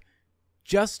perspective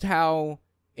just how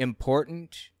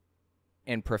important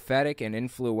and prophetic and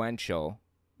influential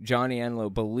Johnny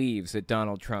Enlow believes that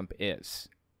Donald Trump is.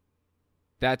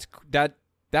 That's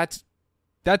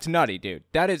nutty, dude.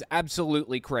 That is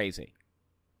absolutely crazy.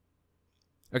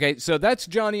 Okay, so that's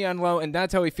Johnny Enlow, and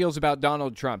that's how he feels about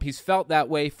Donald Trump. He's felt that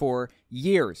way for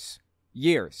years.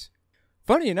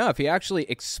 Funny enough, he actually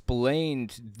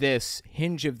explained this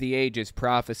Hinge of the Ages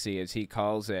prophecy, as he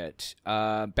calls it,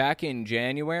 back in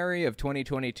January of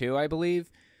 2022, I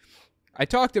believe. I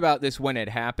talked about this when it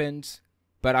happened,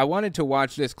 but I wanted to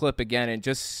watch this clip again and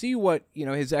just see what,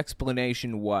 his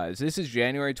explanation was. This is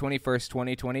January 21st,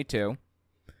 2022.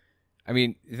 I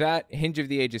mean, that Hinge of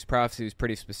the Ages prophecy was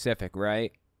pretty specific,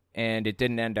 right? And it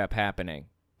didn't end up happening.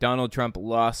 Donald Trump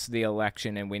lost the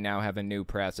election, and we now have a new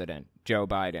president, Joe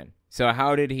Biden. So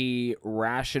how did he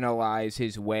rationalize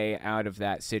his way out of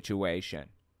that situation?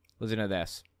 Listen to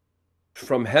this.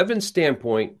 From heaven's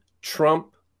standpoint,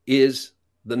 Trump is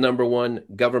the number one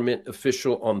government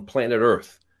official on planet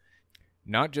Earth.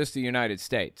 Not just the United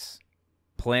States.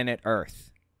 Planet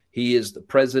Earth. He is the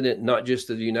president, not just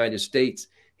of the United States.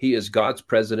 He is God's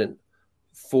president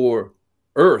for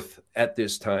Earth at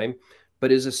this time.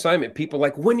 But his assignment, people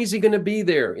like, when is he going to be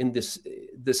there? In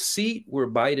the seat where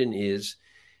Biden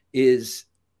is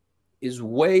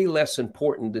way less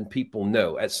important than people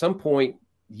know. At some point,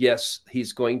 yes,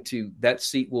 that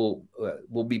seat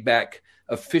will be back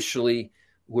officially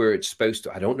where it's supposed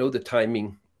to. I don't know the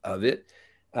timing of it.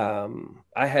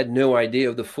 I had no idea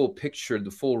of the full picture,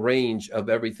 the full range of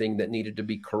everything that needed to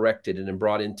be corrected and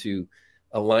brought into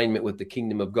alignment with the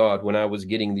kingdom of God. When I was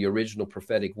getting the original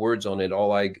prophetic words on it,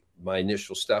 my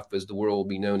initial stuff is the world will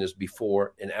be known as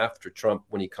before and after Trump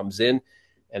when he comes in.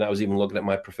 And I was even looking at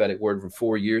my prophetic word from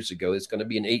 4 years ago. It's going to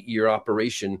be an 8-year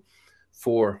operation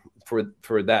for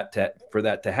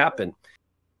that to happen.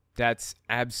 That's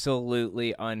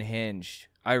absolutely unhinged.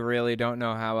 I really don't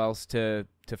know how else to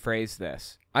phrase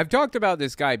this. I've talked about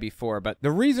this guy before, but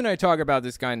the reason I talk about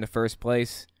this guy in the first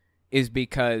place is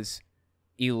because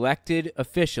elected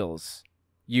officials,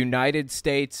 United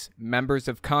States members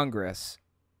of Congress,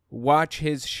 watch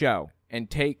his show and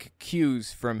take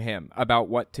cues from him about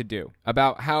what to do,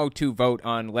 about how to vote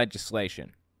on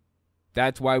legislation.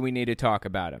 That's why we need to talk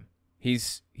about him.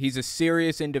 He's a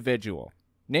serious individual.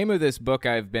 Name of this book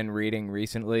I've been reading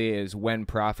recently is When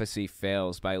Prophecy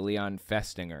Fails by Leon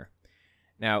Festinger.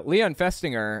 Now, Leon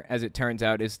Festinger, as it turns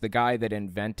out, is the guy that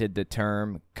invented the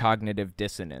term cognitive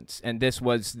dissonance. And this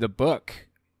was the book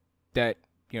that,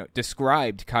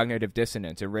 described cognitive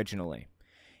dissonance originally.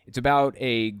 It's about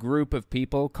a group of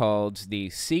people called the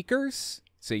Seekers.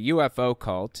 It's a UFO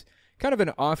cult, kind of an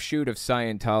offshoot of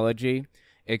Scientology,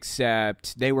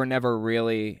 except they were never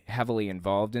really heavily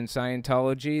involved in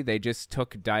Scientology. They just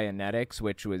took Dianetics,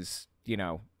 which was,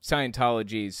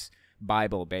 Scientology's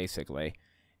Bible, basically,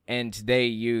 and they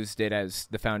used it as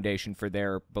the foundation for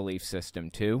their belief system,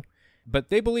 too. But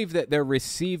they believe that they're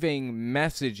receiving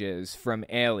messages from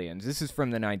aliens. This is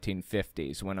from the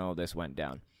 1950s when all this went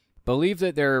down. Believe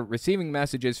that they're receiving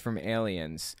messages from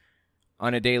aliens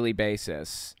on a daily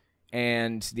basis.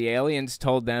 And the aliens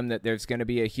told them that there's going to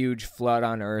be a huge flood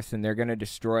on Earth and they're going to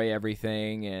destroy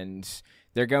everything. And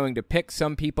they're going to pick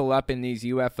some people up in these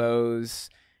UFOs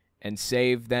and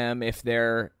save them if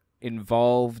they're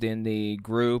involved in the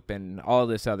group and all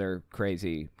this other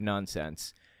crazy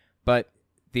nonsense. But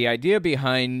the idea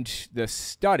behind the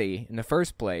study in the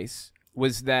first place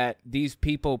was that these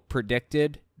people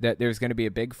predicted that there's going to be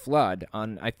a big flood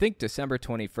on, I think, December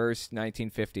 21st,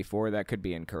 1954. That could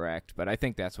be incorrect, but I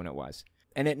think that's when it was.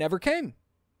 And it never came.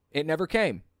 It never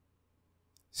came.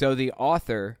 So the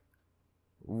author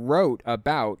wrote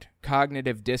about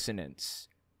cognitive dissonance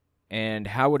and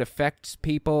how it affects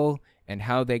people and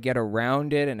how they get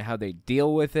around it and how they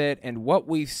deal with it. And what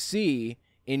we see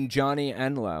in Johnny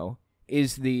Enlow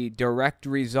is the direct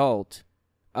result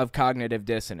of cognitive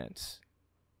dissonance.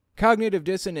 Cognitive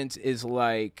dissonance is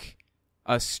like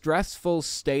a stressful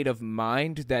state of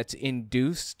mind that's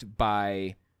induced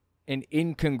by an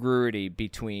incongruity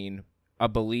between a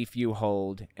belief you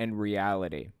hold and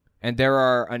reality. And there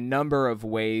are a number of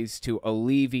ways to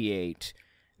alleviate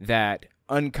that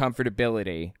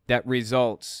uncomfortability that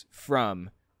results from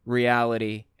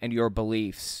reality and your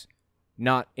beliefs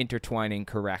not intertwining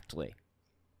correctly.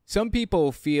 Some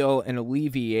people feel an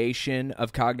alleviation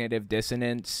of cognitive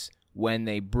dissonance when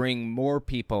they bring more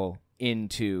people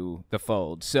into the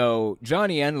fold. So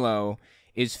Johnny Enlow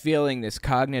is feeling this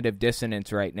cognitive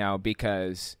dissonance right now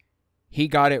because he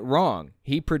got it wrong.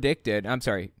 He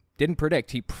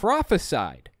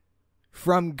prophesied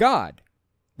from God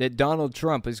that Donald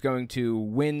Trump is going to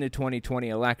win the 2020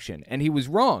 election, and he was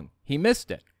wrong. He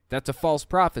missed it. That's a false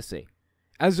prophecy.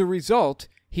 As a result,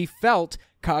 he felt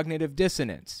cognitive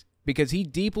dissonance because he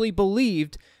deeply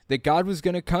believed that God was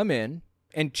going to come in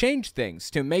and change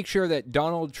things to make sure that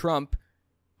Donald Trump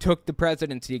took the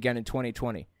presidency again in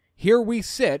 2020. Here we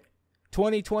sit,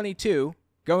 2022,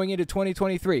 going into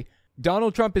 2023.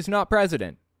 Donald Trump is not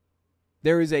president.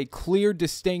 There is a clear,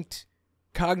 distinct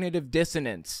cognitive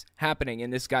dissonance happening in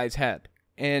this guy's head.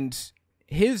 And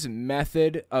his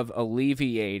method of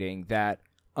alleviating that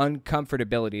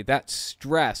uncomfortability, that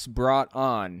stress brought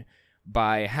on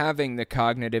by having the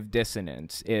cognitive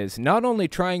dissonance, is not only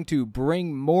trying to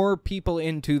bring more people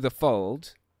into the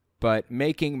fold, but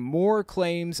making more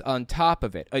claims on top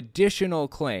of it, additional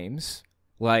claims,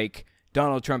 like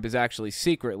Donald Trump is actually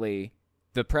secretly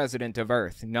the president of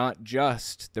Earth, not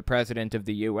just the president of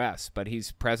the U.S., but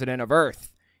he's president of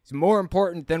Earth. He's more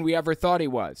important than we ever thought he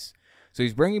was. So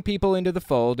he's bringing people into the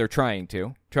fold, or trying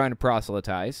to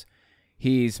proselytize.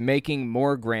 He's making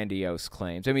more grandiose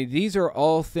claims. I mean, these are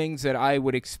all things that I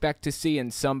would expect to see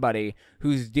in somebody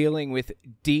who's dealing with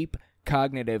deep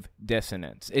cognitive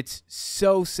dissonance. It's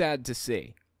so sad to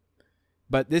see.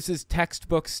 But this is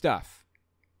textbook stuff.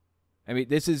 I mean,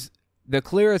 this is the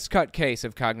clearest cut case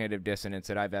of cognitive dissonance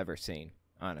that I've ever seen,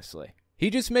 honestly. He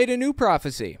just made a new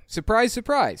prophecy. Surprise,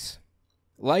 surprise.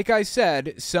 Like I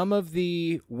said, some of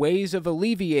the ways of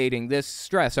alleviating this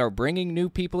stress are bringing new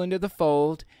people into the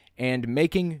fold and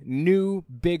making new,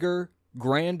 bigger,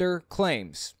 grander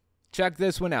claims. Check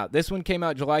this one out. This one came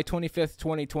out July 25th,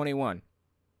 2021.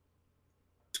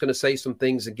 Just going to say some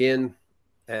things again,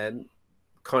 and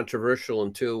controversial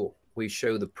until we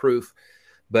show the proof.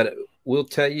 But we'll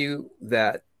tell you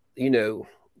that, the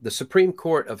Supreme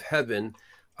Court of Heaven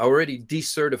already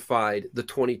decertified the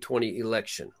 2020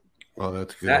 election. Oh,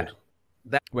 that's good.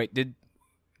 Wait, did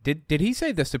he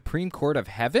say the Supreme Court of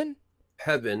Heaven?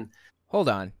 Heaven. Hold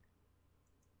on.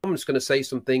 I'm just going to say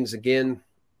some things again,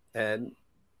 and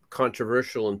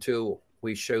controversial until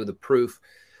we show the proof.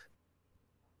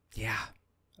 Yeah,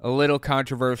 a little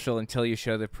controversial until you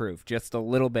show the proof, just a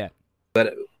little bit.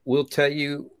 But we'll tell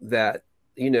you that,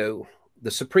 the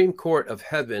Supreme Court of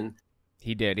Heaven.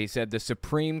 He did. He said the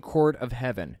Supreme Court of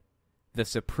Heaven. The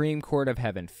Supreme Court of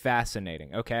Heaven.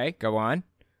 Fascinating. Okay, go on.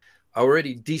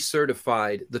 Already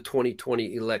decertified the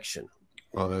 2020 election.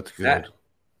 Oh, that's good.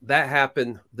 That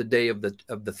happened the day of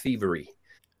the thievery.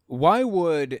 Why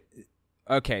would...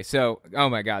 Okay, so, oh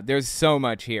my God, there's so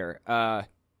much here.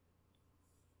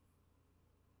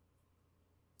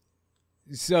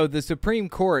 So the Supreme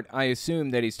Court, I assume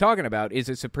that he's talking about, is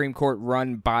a Supreme Court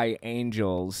run by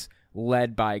angels,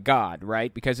 led by God,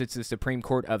 right? Because it's the Supreme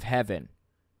Court of Heaven.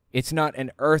 It's not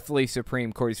an earthly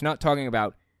Supreme Court. He's not talking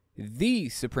about the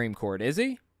Supreme Court, is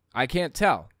he? I can't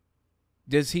tell.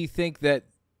 Does he think that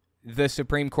the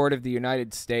Supreme Court of the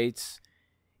United States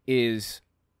is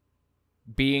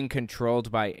being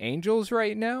controlled by angels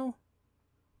right now?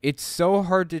 It's so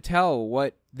hard to tell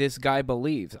what this guy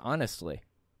believes, honestly.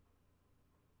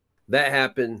 That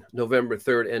happened November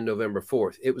 3rd and November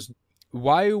 4th. It was.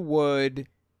 Why would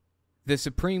the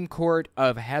Supreme Court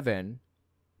of Heaven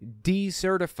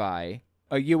decertify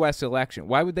a U.S. election?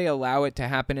 Why would they allow it to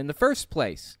happen in the first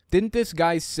place? Didn't this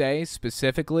guy say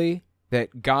specifically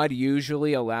that God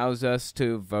usually allows us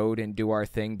to vote and do our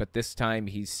thing, but this time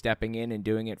he's stepping in and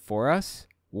doing it for us?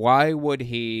 Why would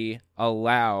he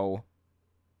allow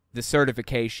the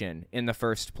certification in the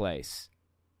first place,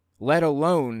 let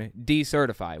alone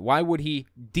decertify? Why would he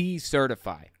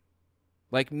decertify?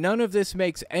 Like, none of this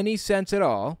makes any sense at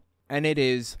all, and it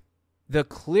is the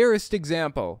clearest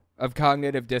example of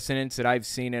cognitive dissonance that I've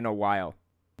seen in a while.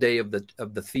 Day of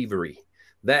the thievery.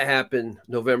 That happened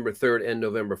November 3rd and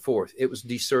November 4th. It was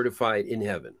decertified in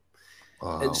heaven.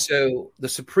 Wow. And so the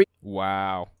Supreme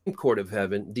Court of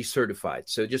Heaven decertified.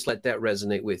 So just let that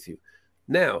resonate with you.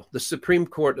 Now, the Supreme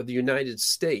Court of the United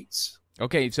States.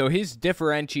 Okay, so he's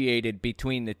differentiated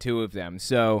between the two of them.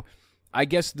 So I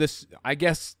guess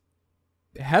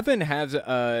heaven has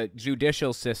a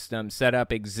judicial system set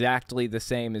up exactly the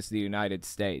same as the United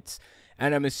States.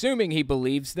 And I'm assuming he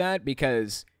believes that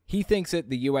because he thinks that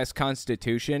the U.S.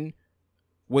 Constitution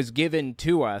was given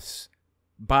to us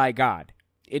by God.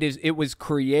 It was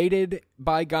created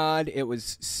by God. It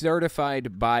was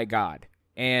certified by God.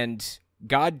 And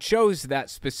God chose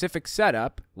that specific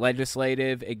setup,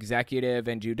 legislative, executive,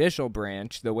 and judicial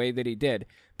branch, the way that he did,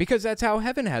 because that's how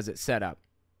heaven has it set up.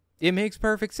 It makes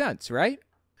perfect sense, right?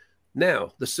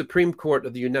 Now, the Supreme Court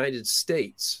of the United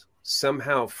States,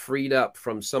 somehow freed up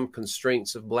from some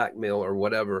constraints of blackmail or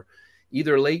whatever,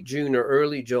 either late June or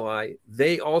early July,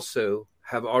 they also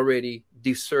have already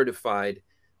decertified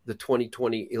the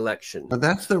 2020 election. Now,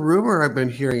 that's the rumor I've been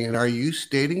hearing. And are you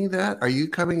stating that? Are you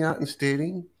coming out and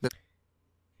stating that?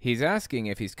 He's asking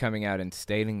if he's coming out and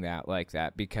stating that like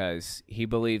that because he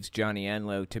believes Johnny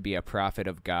Enlow to be a prophet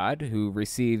of God who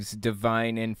receives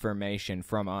divine information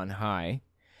from on high.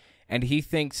 And he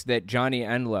thinks that Johnny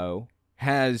Enlow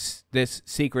has this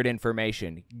secret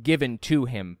information given to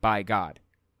him by God.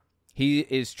 He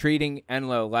is treating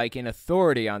Enlow like an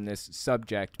authority on this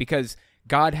subject because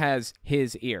God has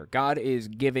his ear. God is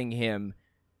giving him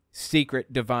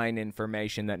secret divine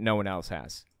information that no one else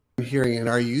has. Hearing, and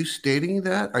are you stating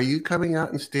that? Are you coming out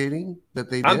and stating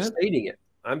that they did? I'm stating it.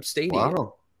 I'm stating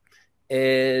it.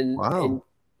 And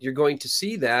you're going to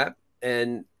see that.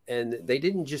 And they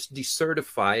didn't just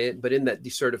decertify it, but in that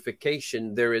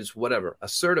decertification, there is a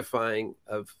certifying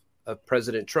of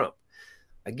President Trump.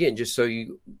 Again, just so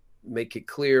you make it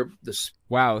clear.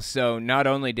 Wow. So not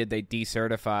only did they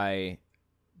decertify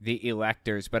the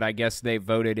electors, but I guess they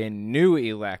voted in new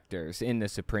electors in the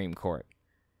Supreme Court.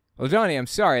 Well, Johnny, I'm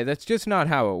sorry, that's just not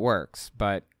how it works,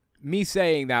 but me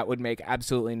saying that would make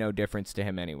absolutely no difference to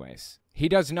him anyways. He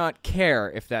does not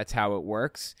care if that's how it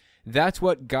works. That's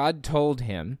what God told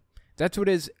him. That's what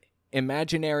his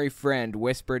imaginary friend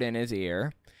whispered in his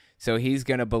ear, so he's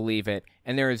going to believe it,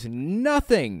 and there is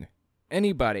nothing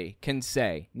anybody can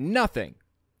say, nothing,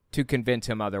 to convince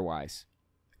him otherwise.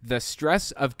 The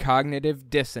stress of cognitive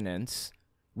dissonance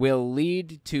will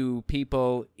lead to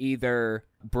people either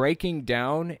breaking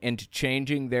down and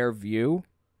changing their view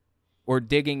or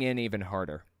digging in even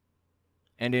harder.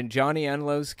 And in Johnny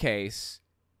Enlow's case,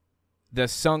 the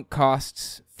sunk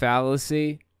costs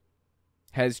fallacy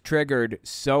has triggered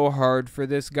so hard for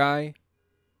this guy,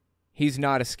 he's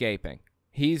not escaping.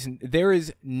 There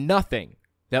is nothing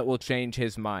that will change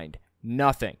his mind.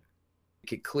 Nothing.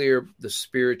 Make it clear, the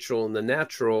spiritual and the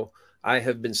natural. I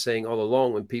have been saying all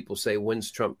along when people say,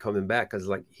 when's Trump coming back? I was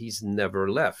like, he's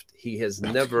never left. He has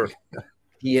never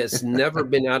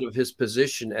been out of his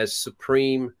position as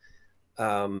supreme.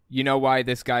 You know why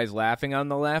this guy's laughing on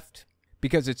the left?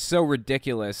 Because it's so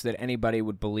ridiculous that anybody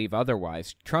would believe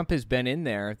otherwise. Trump has been in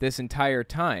there this entire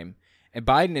time, and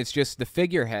Biden is just the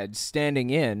figurehead standing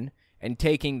in and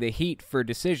taking the heat for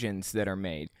decisions that are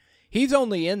made. He's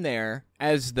only in there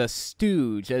as the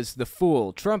stooge, as the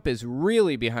fool. Trump is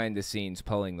really behind the scenes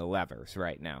pulling the levers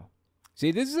right now.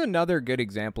 See, this is another good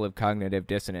example of cognitive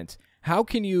dissonance. How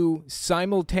can you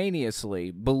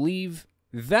simultaneously believe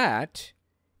that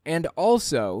and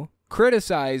also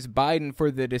criticize Biden for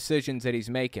the decisions that he's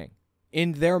making?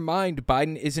 In their mind,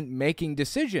 Biden isn't making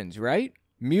decisions, right?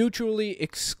 Mutually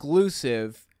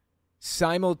exclusive,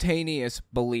 simultaneous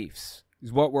beliefs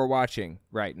is what we're watching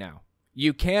right now.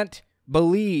 You can't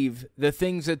believe the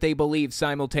things that they believe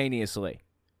simultaneously,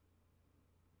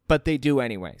 but they do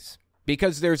anyways,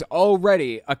 because there's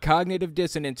already a cognitive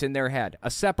dissonance in their head, a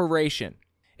separation,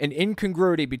 an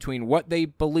incongruity between what they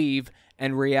believe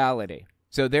and reality.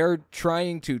 So they're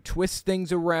trying to twist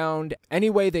things around any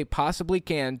way they possibly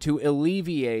can to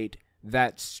alleviate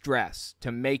that stress,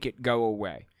 to make it go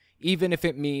away, even if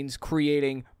it means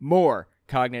creating more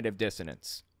cognitive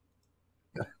dissonance.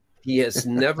 He has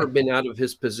never been out of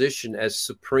his position as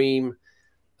supreme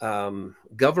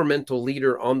governmental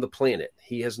leader on the planet.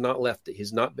 He has not left it.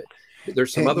 He's not been.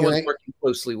 There's some other ones working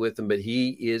closely with him, but he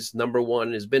is number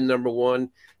one, has been number one,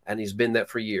 and he's been that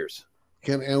for years.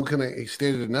 Can I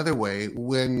state it another way?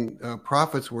 When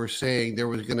prophets were saying there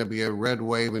was going to be a red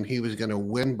wave and he was going to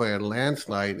win by a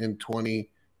landslide in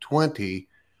 2020,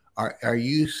 are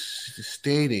you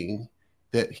stating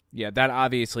that? Yeah, that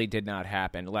obviously did not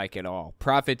happen, like at all.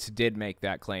 Prophets did make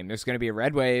that claim. There's going to be a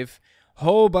red wave.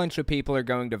 Whole bunch of people are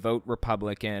going to vote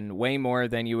Republican, way more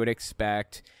than you would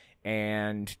expect,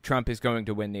 and Trump is going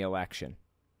to win the election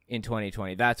in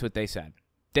 2020. That's what they said.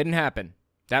 Didn't happen.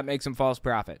 That makes them false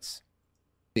prophets.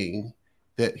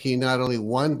 That that he not only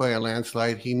won by a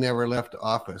landslide, he never left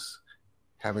office.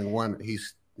 Having won,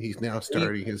 he's now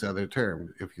starting his other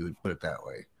term, if you would put it that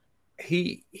way.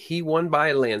 He won by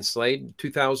a landslide.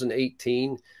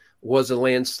 2018 was a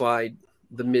landslide,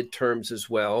 the midterms as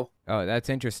well. Oh, that's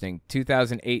interesting.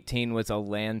 2018 was a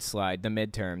landslide, the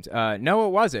midterms. No,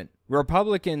 it wasn't.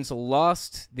 Republicans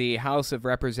lost the House of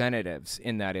Representatives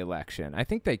in that election. I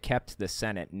think they kept the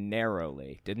Senate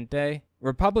narrowly, didn't they?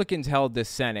 Republicans held the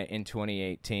Senate in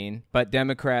 2018, but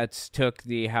Democrats took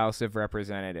the House of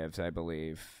Representatives, I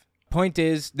believe. Point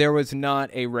is, there was not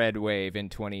a red wave in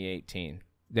 2018.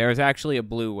 There was actually a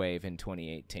blue wave in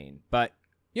 2018. But,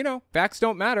 you know, facts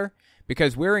don't matter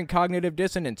because we're in cognitive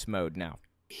dissonance mode now.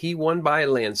 He won by a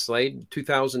landslide.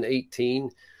 2018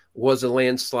 was a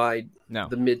landslide. No.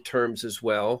 The midterms as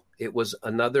well. It was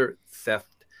another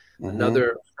theft,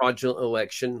 another fraudulent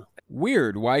election.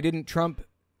 Weird. Why didn't Trump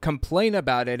complain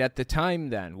about it at the time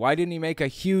then? Why didn't he make a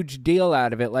huge deal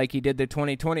out of it like he did the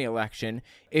 2020 election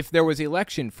if there was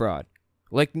election fraud?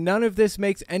 Like, none of this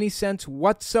makes any sense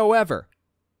whatsoever.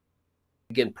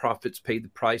 Again, prophets paid the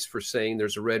price for saying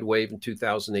there's a red wave in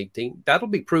 2018. That'll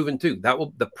be proven too.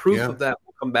 The proof of that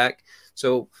will come back.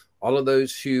 So all of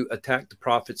those who attacked the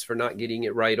prophets for not getting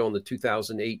it right on the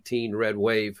 2018 red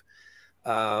wave,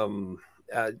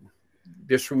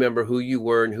 just remember who you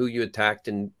were and who you attacked,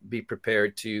 and be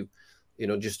prepared to,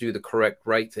 just do the correct,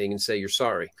 right thing and say you're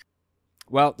sorry.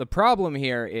 Well, the problem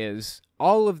here is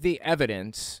all of the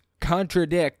evidence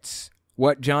contradicts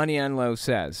what Johnny Enlow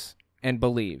says and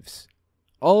believes.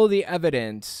 All the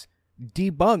evidence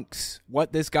debunks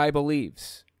what this guy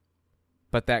believes.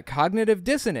 But that cognitive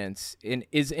dissonance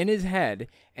is in his head,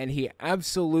 and he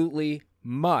absolutely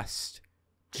must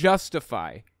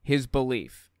justify his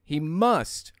belief. He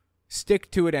must stick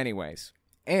to it anyways.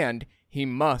 And he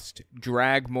must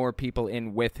drag more people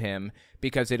in with him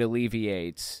because it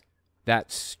alleviates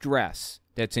that stress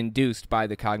that's induced by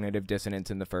the cognitive dissonance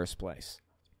in the first place.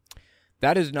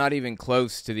 That is not even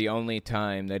close to the only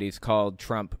time that he's called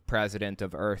Trump president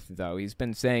of Earth, though. He's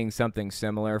been saying something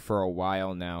similar for a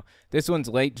while now. This one's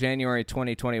late January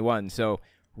 2021, so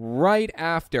right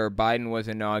after Biden was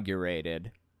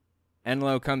inaugurated,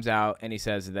 Enlow comes out and he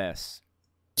says this.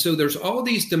 So there's all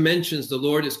these dimensions the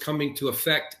Lord is coming to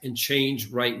affect and change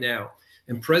right now.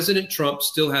 And President Trump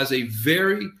still has a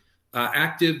very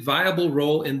active, viable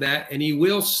role in that, and he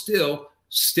will still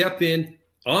step in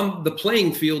on the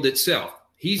playing field itself.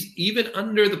 He's even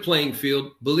under the playing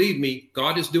field. Believe me,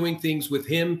 God is doing things with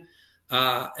him,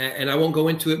 and I won't go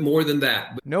into it more than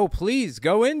that. No, please,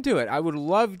 go into it. I would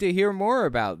love to hear more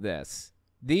about this.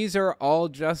 These are all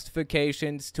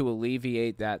justifications to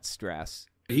alleviate that stress.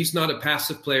 He's not a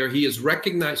passive player. He is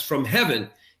recognized from heaven.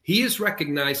 He is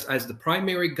recognized as the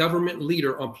primary government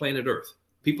leader on planet Earth.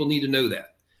 People need to know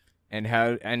that. And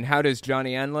how does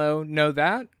Johnny Enlow know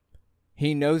that?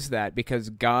 He knows that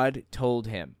because God told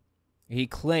him. He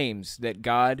claims that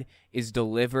God is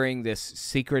delivering this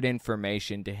secret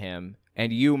information to him,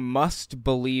 and you must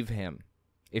believe him.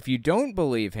 If you don't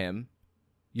believe him,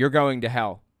 you're going to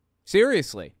hell.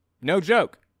 Seriously, no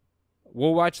joke.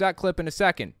 We'll watch that clip in a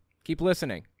second. Keep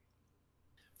listening.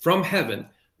 From heaven,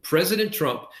 President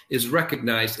Trump is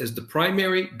recognized as the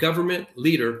primary government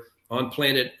leader on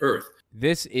planet Earth.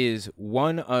 This is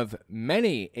one of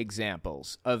many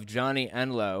examples of Johnny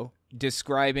Enlow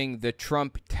describing the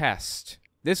Trump test.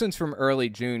 This one's from early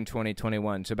June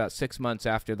 2021, so about 6 months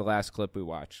after the last clip we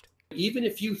watched. Even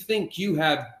if you think you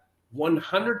have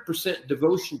 100%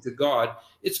 devotion to God,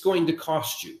 it's going to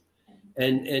cost you.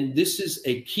 And this is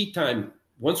a key time.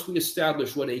 Once we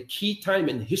establish what a key time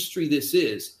in history this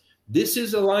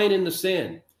is a line in the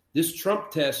sand. This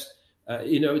Trump test,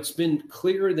 it's been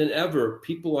clearer than ever.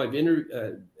 People I've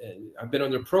been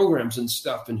on their programs and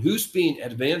stuff, and who's being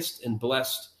advanced and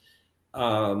blessed,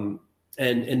 and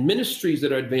ministries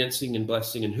that are advancing and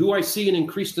blessing, and who I see an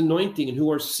increased anointing, and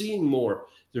who are seeing more.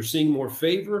 They're seeing more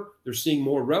favor. They're seeing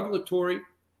more revelatory.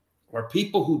 Are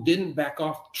people who didn't back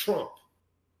off Trump.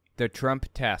 The Trump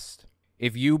test.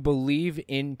 If you believe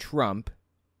in Trump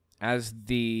as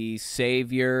the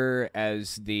savior,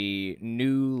 as the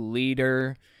new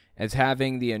leader, as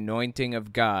having the anointing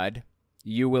of God,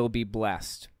 you will be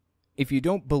blessed. If you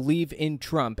don't believe in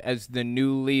Trump as the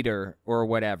new leader or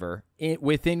whatever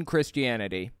within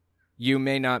Christianity, you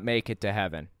may not make it to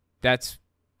heaven. That's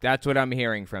what I'm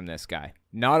hearing from this guy.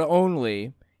 Not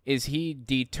only is he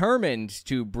determined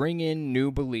to bring in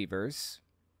new believers,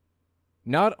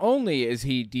 not only is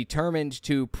he determined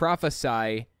to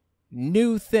prophesy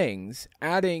new things,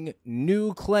 adding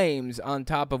new claims on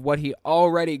top of what he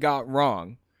already got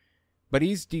wrong, but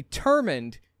he's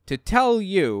determined to tell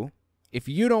you if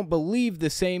you don't believe the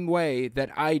same way that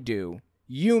I do,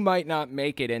 you might not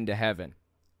make it into heaven.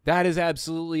 That is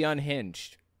absolutely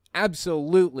unhinged.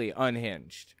 Absolutely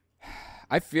unhinged.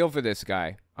 I feel for this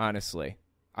guy, honestly.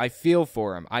 I feel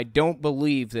for him. I don't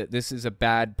believe that this is a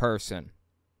bad person.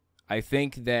 I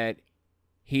think that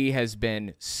he has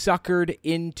been suckered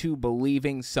into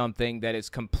believing something that is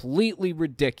completely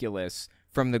ridiculous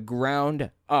from the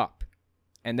ground up.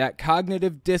 And that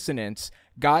cognitive dissonance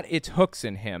got its hooks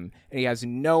in him, and he has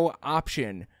no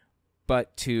option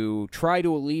but to try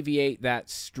to alleviate that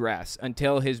stress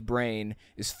until his brain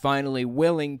is finally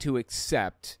willing to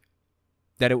accept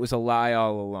that it was a lie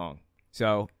all along.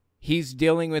 So he's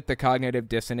dealing with the cognitive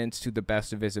dissonance to the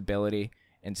best of his ability,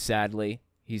 and sadly,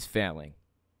 he's failing.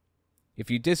 If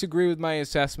you disagree with my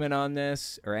assessment on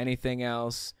this or anything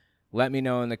else, let me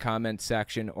know in the comments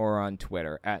section or on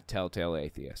Twitter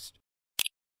 @TelltaleAtheist.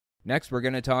 Next, we're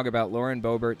going to talk about Lauren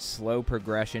Boebert's slow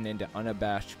progression into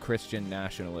unabashed Christian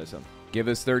nationalism. Give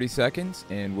us 30 seconds,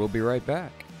 and we'll be right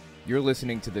back. You're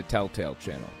listening to the Telltale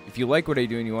channel. If you like what I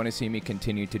do and you want to see me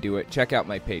continue to do it, check out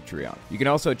my Patreon. You can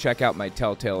also check out my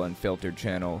Telltale Unfiltered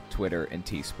channel, Twitter, and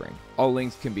Teespring. All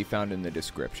links can be found in the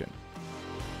description.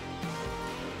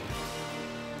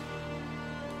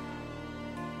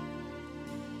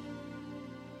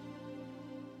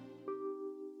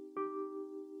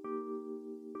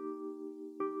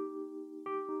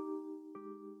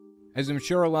 As I'm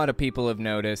sure a lot of people have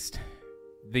noticed,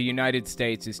 the United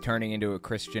States is turning into a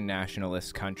Christian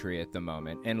nationalist country at the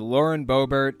moment, and Lauren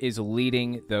Boebert is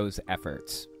leading those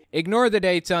efforts. Ignore the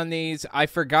dates on these. I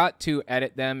forgot to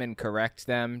edit them and correct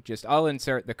them. I'll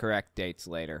insert the correct dates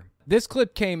later. This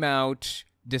clip came out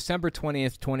December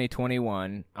 20th,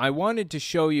 2021. I wanted to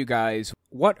show you guys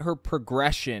what her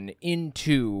progression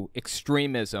into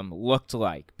extremism looked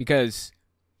like, because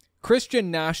Christian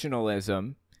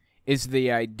nationalism is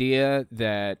the idea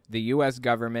that the U.S.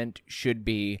 government should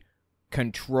be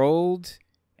controlled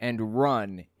and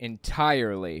run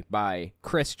entirely by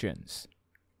Christians.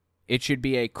 It should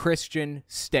be a Christian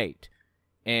state,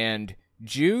 and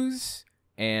Jews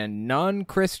and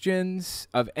non-Christians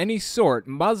of any sort,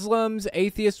 Muslims,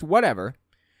 atheists, whatever,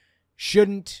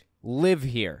 shouldn't live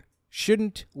here.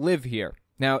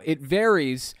 Now, it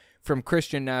varies from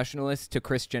Christian nationalist to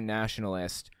Christian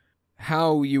nationalist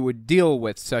how you would deal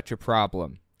with such a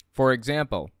problem. For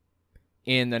example,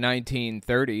 in the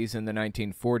 1930s and the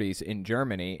 1940s in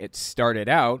Germany, it started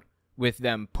out with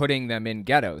them putting them in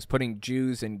ghettos, putting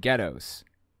Jews in ghettos.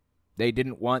 They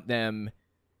didn't want them,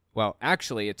 well,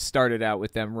 actually, it started out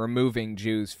with them removing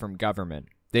Jews from government.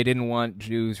 They didn't want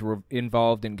Jews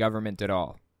involved in government at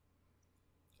all.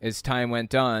 As time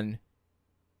went on,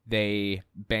 they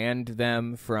banned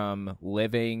them from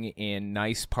living in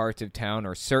nice parts of town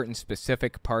or certain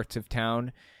specific parts of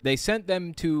town. They sent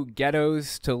them to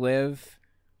ghettos to live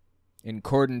in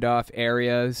cordoned off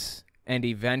areas, and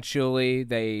eventually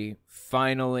they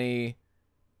finally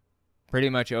pretty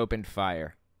much opened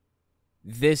fire.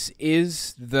 This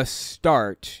is the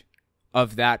start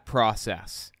of that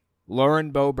process.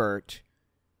 Lauren Boebert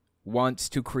wants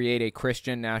to create a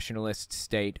Christian nationalist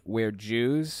state where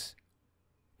Jews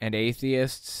and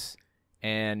atheists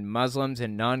and Muslims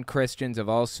and non-Christians of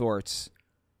all sorts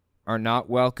are not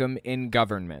welcome in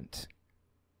government.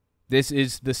 This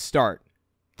is the start.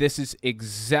 This is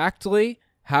exactly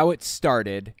how it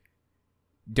started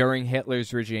during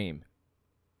Hitler's regime.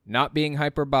 Not being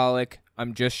hyperbolic,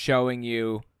 I'm just showing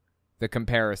you the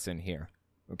comparison here,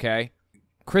 okay?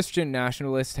 Christian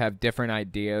nationalists have different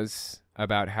ideas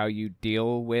about how you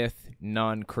deal with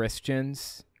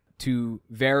non-Christians to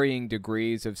varying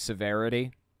degrees of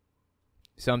severity.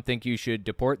 Some think you should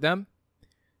deport them.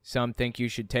 Some think you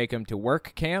should take them to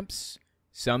work camps.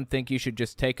 Some think you should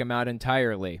just take them out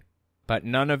entirely. But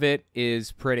none of it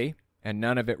is pretty, and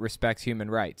none of it respects human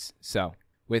rights. So,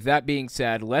 with that being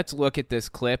said, let's look at this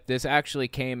clip. This actually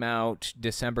came out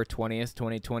December 20th,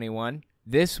 2021.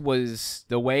 This was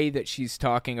the way that she's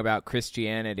talking about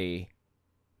Christianity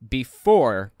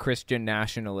before Christian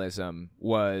nationalism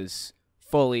was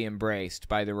fully embraced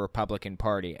by the Republican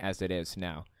Party as it is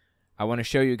now. I want to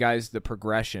show you guys the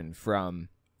progression from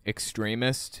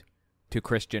extremist to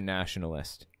Christian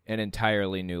nationalist, an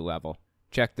entirely new level.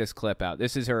 Check this clip out.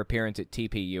 This is her appearance at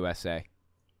TP USA.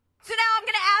 So now I'm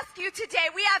going to ask you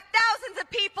today, we have thousands of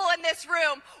people in this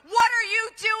room. What are you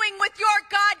doing with your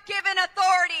God-given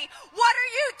authority? What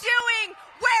are you doing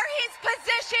where he's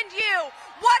positioned you?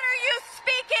 What are you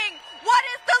speaking? What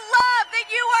is the love that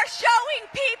you are showing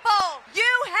people?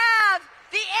 You have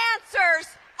the answers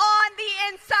on the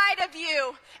inside of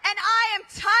you. And I am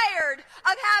tired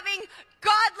of having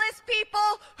godless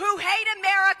people who hate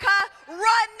America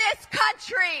run this country.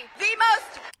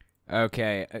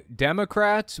 Okay,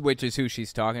 Democrats, which is who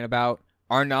she's talking about,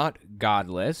 are not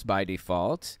godless by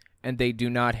default, and they do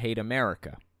not hate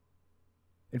America.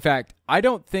 In fact, I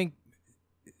don't think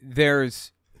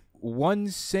there's one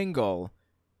single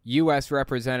U.S.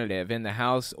 representative in the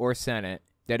House or Senate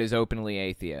that is openly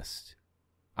atheist.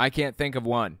 I can't think of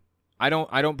one. I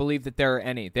don't believe that there are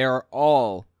any. They are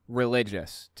all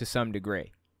religious to some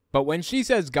degree. But when she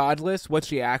says godless, what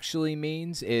she actually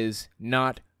means is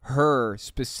not her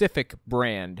specific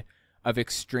brand of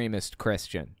extremist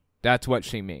Christian. That's what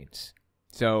she means.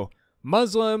 So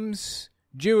Muslims,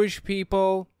 Jewish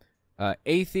people,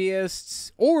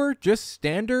 atheists, or just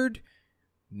standard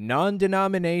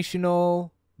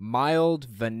non-denominational, mild,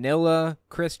 vanilla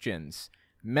Christians,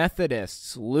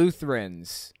 Methodists,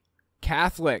 Lutherans,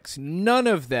 Catholics, none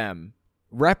of them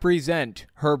represent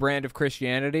her brand of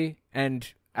Christianity,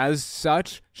 and as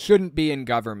such, shouldn't be in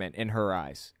government in her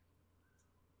eyes.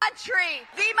 Country,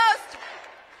 the most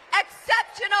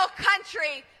exceptional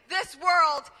country this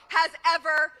world has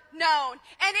ever known.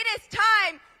 And it is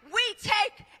time we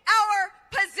take our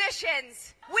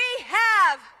positions. We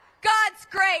have God's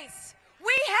grace.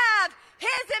 We have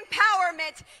His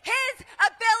empowerment, His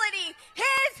ability,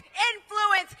 His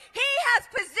influence. He has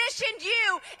positioned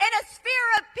you in a sphere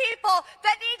of people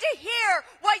that need to hear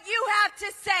what you have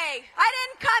to say. I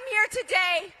didn't come here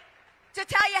today to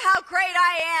tell you how great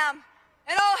I am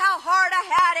and oh, how hard I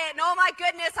had it and oh my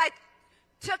goodness, I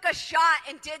took a shot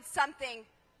and did something.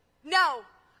 No,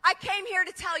 I came here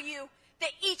to tell you that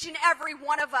each and every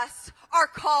one of us are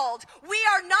called. We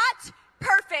are not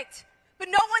perfect, but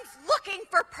no one's looking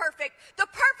for perfect. The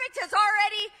perfect has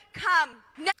already come.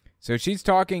 So she's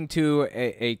talking to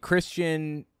a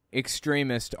Christian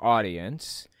extremist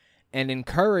audience and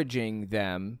encouraging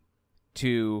them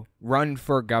to run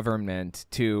for government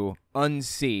to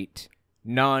unseat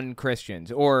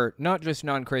non-Christians, or not just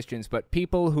non-Christians, but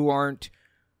people who aren't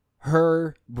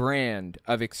her brand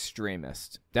of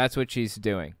extremist. That's what she's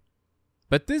doing.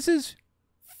 But this is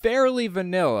fairly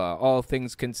vanilla, all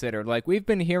things considered. Like, we've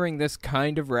been hearing this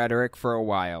kind of rhetoric for a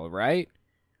while, right?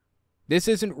 This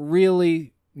isn't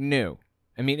really new.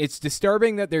 I mean, it's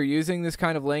disturbing that they're using this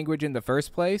kind of language in the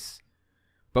first place,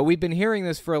 but we've been hearing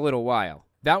this for a little while.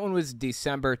 That one was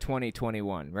December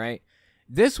 2021, right?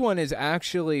 This one is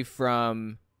actually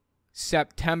from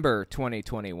September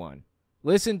 2021.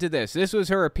 Listen to this. This was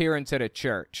her appearance at a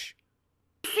church.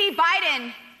 See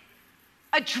Biden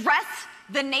address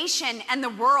the nation and the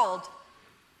world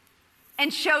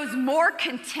and shows more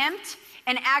contempt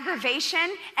and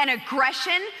aggravation and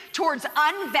aggression towards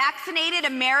unvaccinated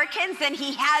Americans than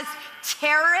he has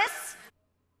terrorists.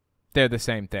 They're the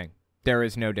same thing. There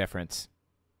is no difference.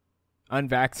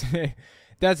 Unvaccinated.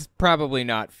 That's probably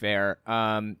not fair.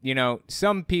 You know,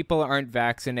 some people aren't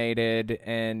vaccinated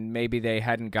and maybe they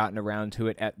hadn't gotten around to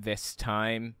it at this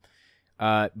time.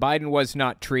 Biden was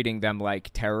not treating them like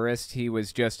terrorists. He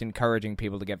was just encouraging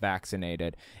people to get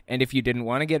vaccinated. And if you didn't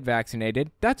want to get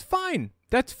vaccinated, that's fine.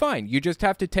 That's fine. You just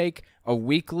have to take a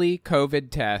weekly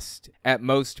COVID test at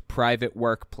most private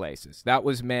workplaces. That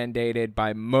was mandated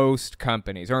by most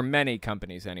companies, or many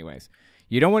companies anyways.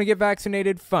 You don't want to get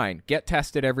vaccinated? Fine. Get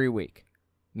tested every week.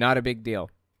 Not a big deal.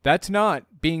 That's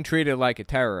not being treated like a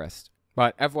terrorist.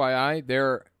 But FYI,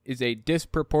 there is a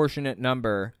disproportionate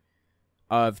number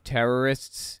of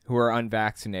terrorists who are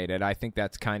unvaccinated. I think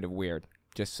that's kind of weird.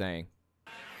 Just saying.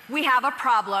 We have a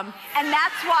problem, and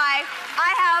that's why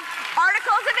I have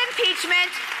articles of impeachment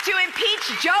to impeach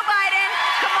Joe Biden,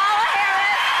 Kamala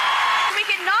Harris. We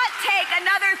cannot take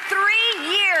another 3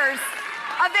 years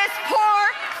of this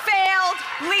poor, failed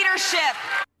leadership.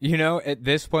 You know, at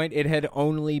this point, it had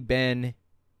only been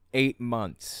 8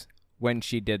 months when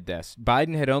she did this.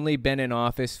 Biden had only been in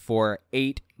office for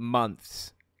 8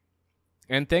 months.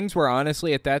 And things were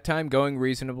honestly at that time going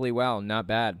reasonably well, not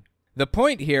bad. The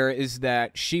point here is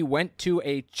that she went to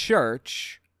a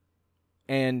church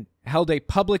and held a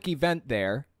public event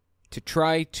there to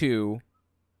try to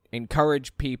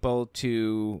encourage people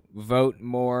to vote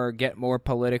more, get more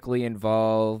politically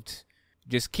involved.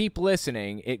 Just keep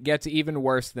listening. It gets even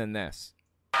worse than this.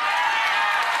 We are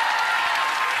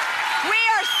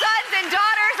sons and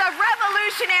daughters of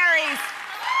revolutionaries.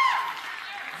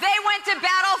 They went to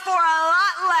battle for a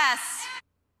lot less.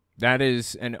 That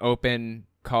is an open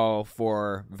call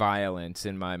for violence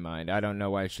in my mind. I don't know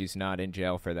why she's not in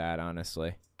jail for that,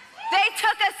 honestly. They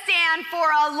took a stand for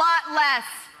a lot less.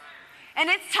 And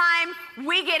it's time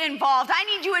we get involved. I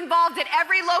need you involved at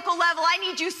every local level. I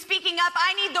need you speaking up.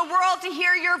 I need the world to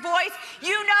hear your voice.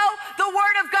 You know the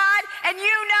Word of God, and you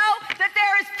know that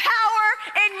there is power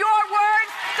in your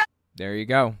words. There you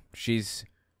go. She's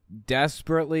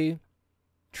desperately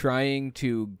trying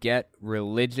to get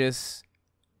religious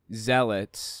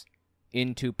zealots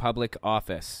into public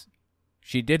office.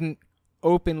 She didn't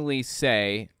openly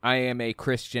say, I am a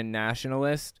Christian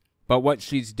nationalist, but what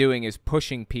she's doing is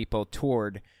pushing people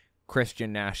toward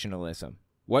Christian nationalism.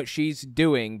 What she's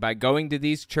doing by going to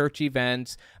these church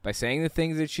events, by saying the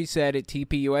things that she said at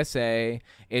TPUSA,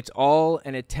 it's all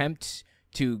an attempt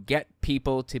to get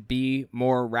people to be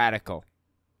more radical.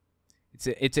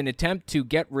 It's an attempt to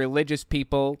get religious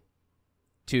people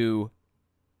to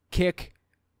kick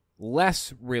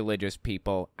less religious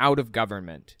people out of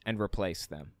government and replace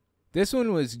them. This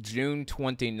one was June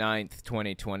 29th,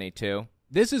 2022.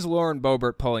 This is Lauren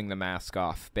Boebert pulling the mask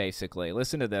off, basically.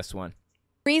 Listen to this one.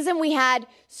 The reason we had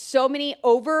so many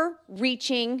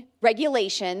overreaching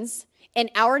regulations in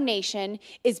our nation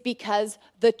is because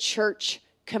the church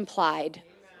complied.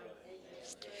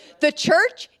 The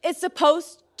church is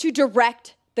supposed to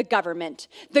direct the government.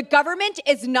 The government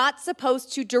is not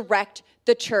supposed to direct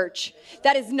the church.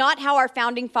 That is not how our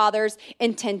founding fathers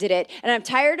intended it. And I'm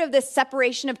tired of this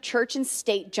separation of church and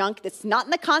state junk that's not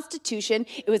in the Constitution.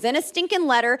 It was in a stinking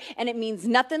letter, and it means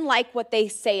nothing like what they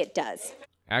say it does.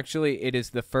 Actually, it is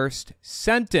the first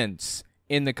sentence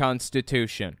in the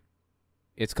Constitution.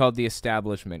 It's called the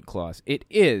Establishment Clause. It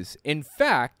is, in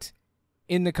fact,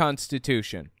 in the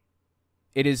Constitution.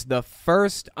 It is the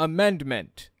First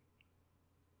Amendment.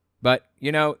 But,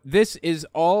 you know, this is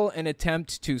all an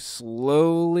attempt to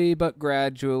slowly but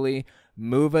gradually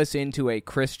move us into a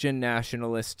Christian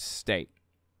nationalist state.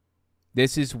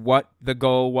 This is what the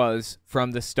goal was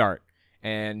from the start.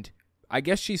 And I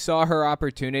guess she saw her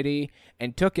opportunity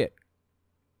and took it.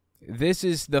 This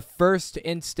is the first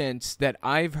instance that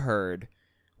I've heard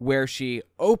where she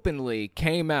openly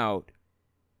came out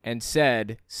and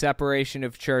said separation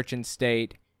of church and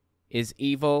state is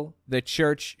evil. The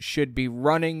church should be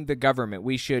running the government.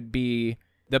 The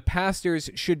pastors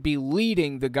should be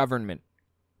leading the government.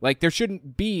 Like, there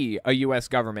shouldn't be a U.S.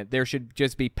 government. There should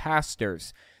just be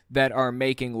pastors that are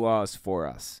making laws for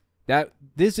us.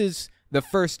 This is the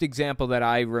first example that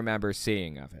I remember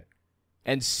seeing of it.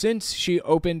 And since she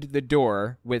opened the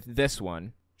door with this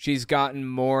one, she's gotten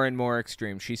more and more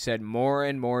extreme. She said more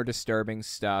and more disturbing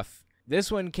stuff.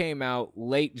 This one came out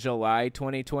late July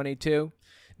 2022.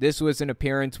 This was an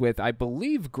appearance with, I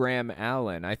believe, Graham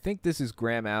Allen. I think this is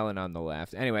Graham Allen on the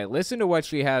left. Anyway, listen to what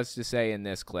she has to say in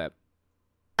this clip.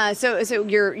 So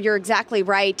you're exactly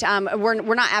right. We're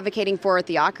not advocating for a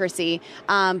theocracy,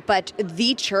 but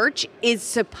the church is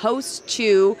supposed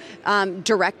to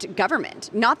direct government,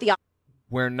 not the.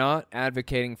 We're not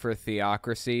advocating for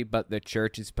theocracy, but the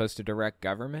church is supposed to direct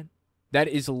government? That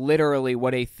is literally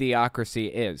what a theocracy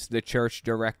is, the church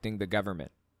directing the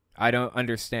government. I don't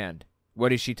understand.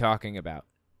 What is she talking about?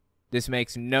 This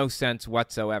makes no sense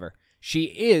whatsoever. She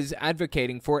is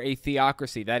advocating for a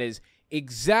theocracy. That is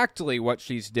exactly what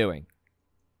she's doing.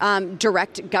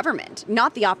 Direct government,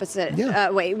 not the opposite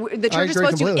way. The church is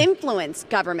supposed to influence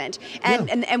government,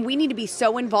 and we need to be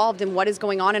so involved in what is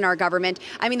going on in our government.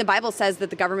 I mean, the Bible says that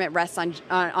the government rests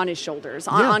on his shoulders,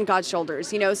 on God's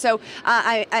shoulders. You know, so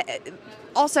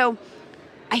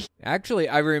Actually,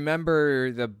 I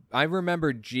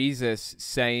remember Jesus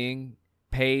saying,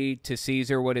 "Pay to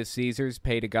Caesar what is Caesar's,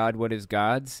 pay to God what is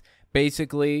God's."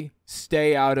 Basically,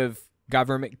 stay out of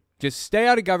government. Just stay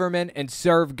out of government and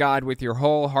serve God with your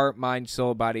whole heart, mind,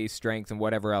 soul, body, strength, and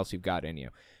whatever else you've got in you.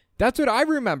 That's what I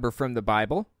remember from the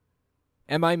Bible.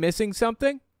 Am I missing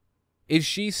something? Is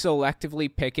she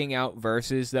selectively picking out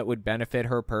verses that would benefit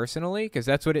her personally? Because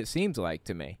that's what it seems like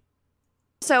to me.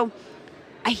 So,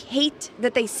 I hate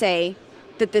that they say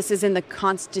that this is in the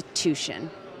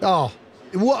Constitution. Oh.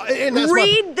 Well, and that's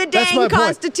read the dang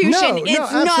Constitution.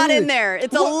 It's not in there.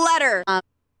 It's a letter.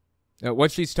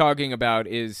 What she's talking about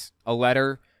is a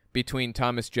letter between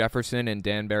Thomas Jefferson and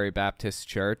Danbury Baptist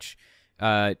Church.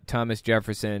 Thomas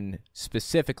Jefferson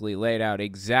specifically laid out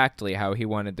exactly how he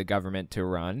wanted the government to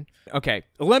run. Okay,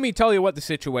 let me tell you what the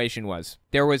situation was.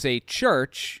 There was a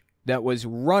church that was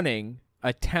running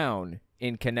a town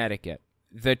in Connecticut.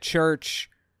 The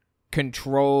church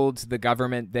controlled the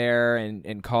government there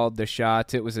and called the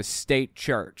shots. It was a state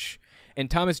church.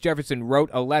 And Thomas Jefferson wrote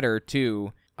a letter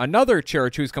to another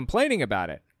church who's complaining about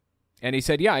it. And he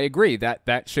said, yeah, I agree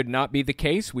that should not be the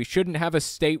case. We shouldn't have a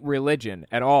state religion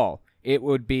at all. It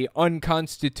would be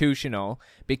unconstitutional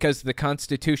because the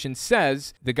Constitution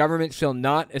says the government shall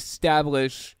not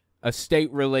establish a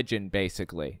state religion,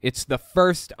 basically. It's the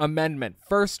First Amendment,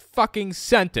 first fucking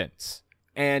sentence.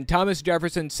 And Thomas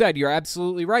Jefferson said, you're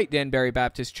absolutely right, Danbury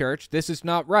Baptist Church. This is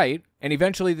not right. And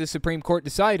eventually the Supreme Court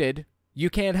decided you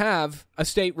can't have a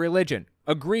state religion.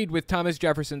 Agreed with Thomas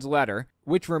Jefferson's letter.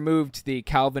 removed the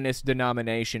Calvinist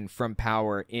denomination from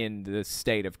power in the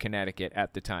state of Connecticut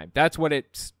at the time. That's what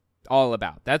it's all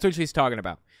about. That's what she's talking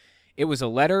about. It was a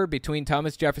letter between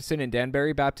Thomas Jefferson and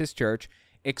Danbury Baptist Church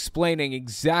explaining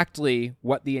exactly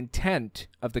what the intent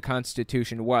of the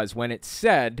Constitution was when it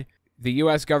said the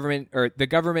U.S. government, or the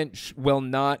government will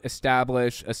not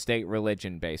establish a state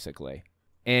religion, basically.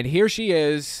 And here she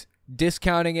is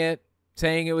discounting it,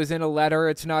 saying it was in a letter,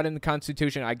 it's not in the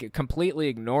Constitution. I get completely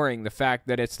ignoring the fact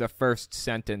that it's the first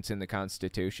sentence in the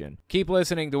Constitution. Keep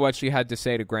listening to what she had to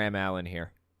say to Graham Allen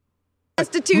here.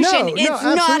 Constitution. It's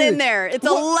not absolutely. in there. It's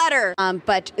a letter.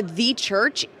 But the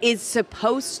church is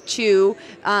supposed to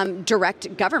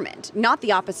direct government, not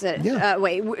the opposite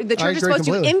way. The church is supposed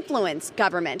to influence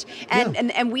government.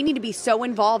 And we need to be so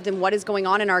involved in what is going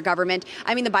on in our government.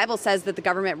 I mean, the Bible says that the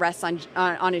government rests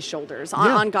on his shoulders,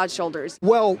 on God's shoulders.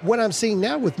 Well, what I'm seeing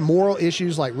now with moral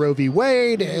issues like Roe v.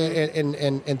 Wade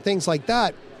and things like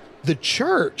that, the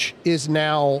church is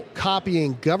now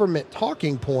copying government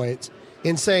talking points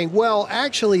in saying, well,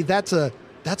 actually, that's a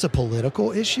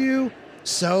political issue.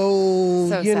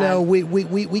 So you know,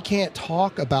 we can't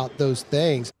talk about those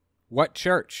things. What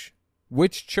church?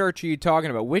 Which church are you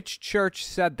talking about? Which church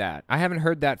said that? I haven't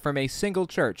heard that from a single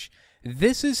church.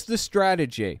 This is the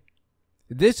strategy.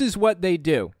 This is what they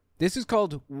do. This is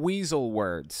called weasel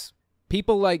words.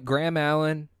 People like Graham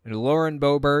Allen and Lauren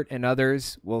Boebert and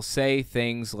others will say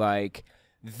things like,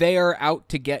 they are out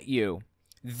to get you.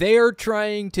 They're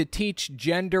trying to teach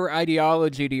gender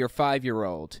ideology to your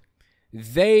 5-year-old.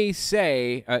 They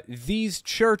say, these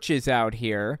churches out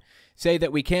here say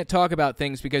that we can't talk about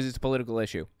things because it's a political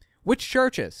issue. Which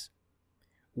churches?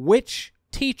 Which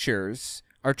teachers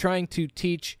are trying to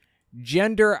teach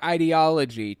gender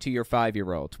ideology to your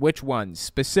 5-year-old? Which ones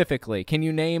specifically? Can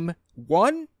you name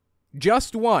one?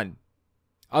 Just one.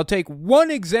 I'll take one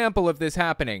example of this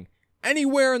happening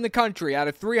anywhere in the country out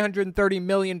of 330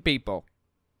 million people.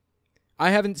 I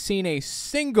haven't seen a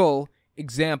single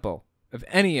example of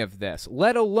any of this,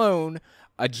 let alone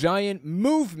a giant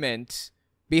movement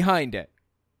behind it.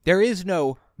 There is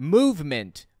no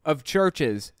movement of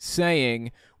churches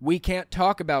saying we can't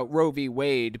talk about Roe v.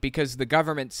 Wade because the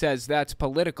government says that's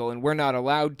political and we're not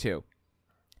allowed to.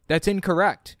 That's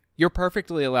incorrect. You're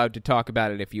perfectly allowed to talk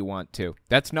about it if you want to.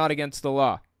 That's not against the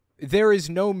law. There is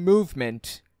no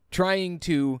movement trying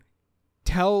to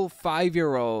tell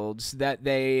 5-year-olds that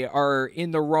they are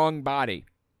in the wrong body.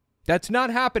 That's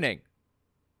not happening.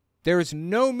 There is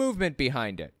no movement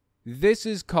behind it. This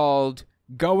is called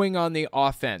going on the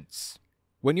offense.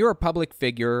 When you're a public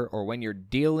figure or when you're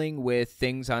dealing with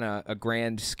things on a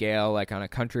grand scale, like on a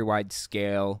countrywide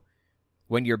scale,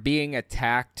 when you're being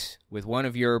attacked with one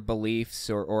of your beliefs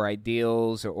or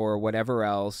ideals or whatever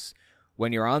else,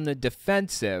 when you're on the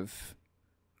defensive,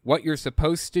 what you're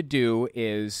supposed to do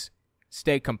is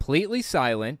stay completely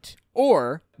silent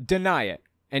or deny it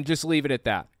and just leave it at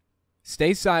that.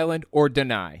 Stay silent or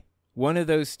deny. One of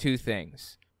those two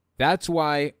things. That's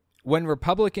why when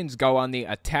Republicans go on the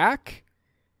attack,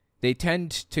 they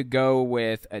tend to go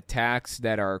with attacks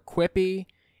that are quippy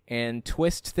and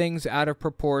twist things out of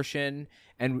proportion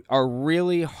and are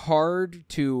really hard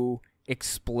to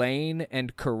explain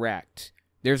and correct.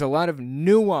 There's a lot of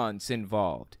nuance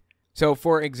involved. So,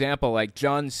 for example, like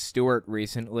Jon Stewart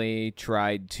recently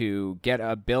tried to get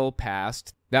a bill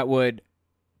passed that would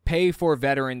pay for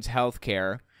veterans' health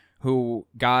care who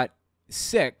got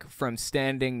sick from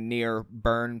standing near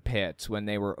burn pits when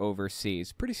they were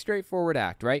overseas. Pretty straightforward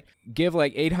act, right? Give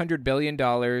like $800 billion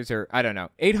or, I don't know,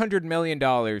 $800 million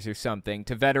or something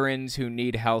to veterans who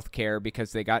need health care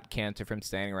because they got cancer from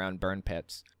standing around burn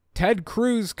pits. Ted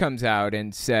Cruz comes out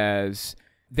and says,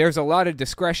 there's a lot of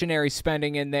discretionary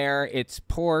spending in there. It's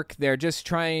pork. They're just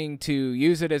trying to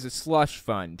use it as a slush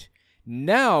fund.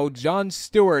 Now, Jon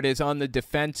Stewart is on the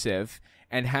defensive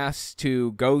and has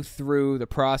to go through the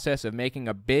process of making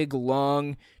a big,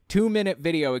 long, 2-minute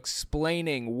video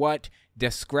explaining what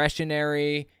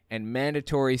discretionary and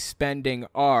mandatory spending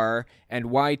are and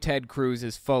why Ted Cruz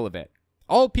is full of it.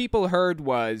 All people heard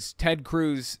was Ted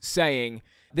Cruz saying,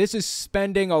 this is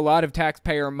spending a lot of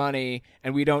taxpayer money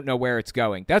and we don't know where it's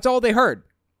going. That's all they heard.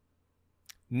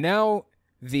 Now,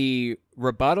 the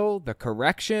rebuttal, the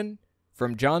correction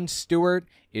from Jon Stewart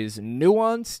is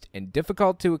nuanced and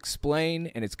difficult to explain,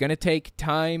 and it's going to take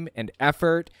time and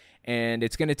effort, and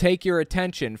it's going to take your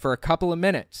attention for a couple of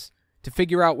minutes to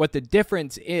figure out what the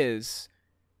difference is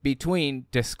between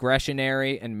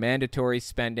discretionary and mandatory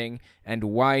spending and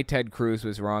why Ted Cruz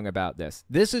was wrong about this.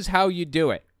 This is how you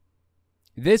do it.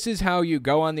 This is how you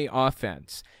go on the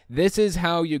offense. This is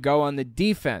how you go on the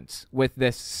defense with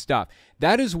this stuff.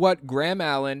 That is what Graham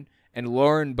Allen and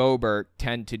Lauren Boebert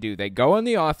tend to do. They go on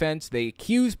the offense. They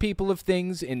accuse people of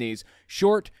things in these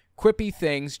short, quippy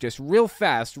things, just real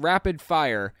fast, rapid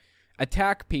fire,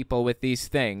 attack people with these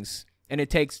things, and it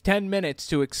takes 10 minutes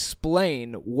to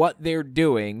explain what they're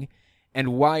doing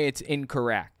and why it's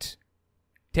incorrect.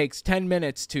 It takes 10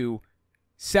 minutes to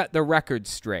set the record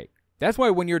straight. That's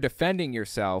why when you're defending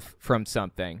yourself from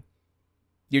something,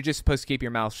 you're just supposed to keep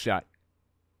your mouth shut.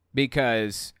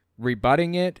 Because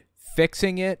rebutting it,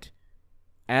 fixing it,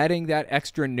 adding that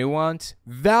extra nuance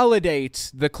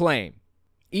validates the claim,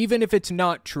 even if it's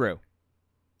not true.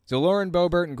 So Lauren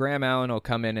Boebert and Graham Allen will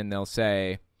come in and they'll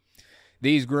say,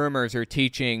 these groomers are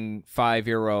teaching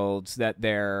 5-year-olds that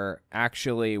they're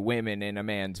actually women in a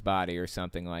man's body or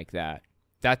something like that.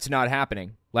 That's not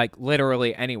happening, like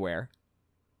literally anywhere.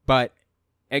 But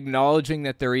acknowledging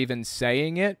that they're even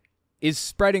saying it is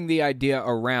spreading the idea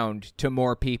around to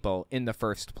more people in the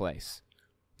first place.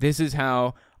 This is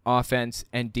how offense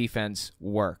and defense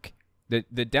work.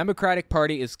 The Democratic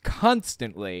Party is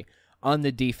constantly on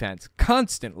the defense,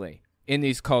 constantly in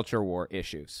these culture war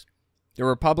issues. The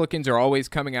Republicans are always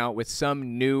coming out with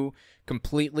some new,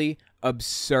 completely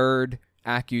absurd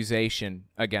accusation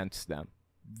against them.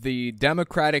 The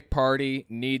Democratic Party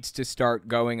needs to start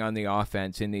going on the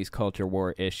offense in these culture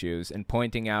war issues and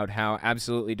pointing out how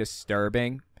absolutely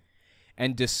disturbing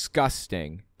and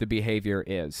disgusting the behavior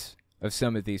is of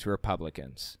some of these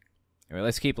Republicans. Anyway,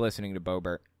 let's keep listening to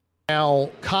Boebert. Now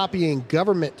copying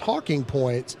government talking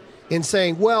points and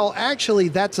saying, well, actually,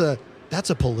 that's a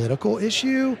political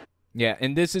issue. Yeah,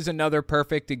 and this is another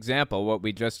perfect example, what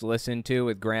we just listened to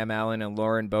with Graham Allen and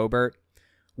Lauren Boebert.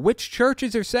 Which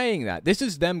churches are saying that? This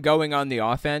is them going on the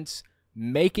offense,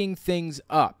 making things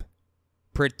up,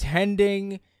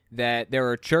 pretending that there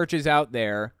are churches out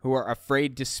there who are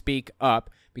afraid to speak up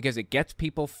because it gets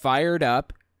people fired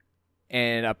up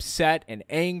and upset and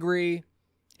angry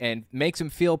and makes them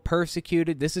feel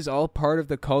persecuted. This is all part of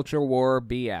the culture war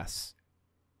BS.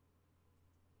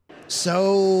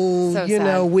 So you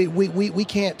know, we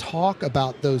can't talk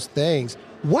about those things.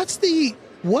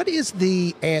 What is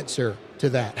the answer to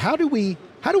that? How do we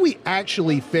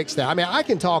actually fix that? I mean, I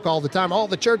can talk all the time. All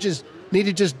the churches need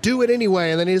to just do it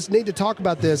anyway, and then they just need to talk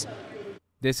about this.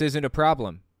 This isn't a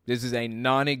problem. This is a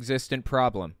non-existent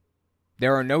problem.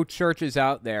 There are no churches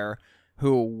out there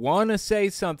who want to say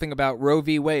something about Roe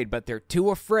v. Wade, but they're too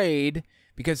afraid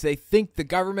because they think the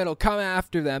government will come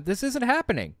after them. This isn't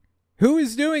happening. Who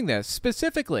is doing this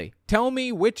specifically? Tell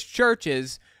me which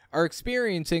churches are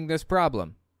experiencing this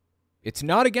problem. It's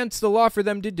not against the law for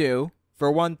them to do,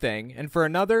 for one thing, and for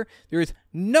another, there is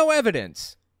no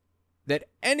evidence that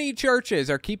any churches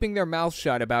are keeping their mouths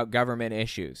shut about government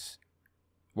issues.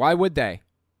 Why would they?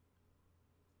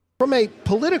 From a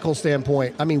political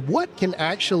standpoint, I mean, what can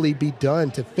actually be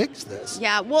done to fix this?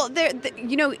 Yeah, well,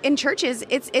 in churches,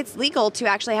 it's legal to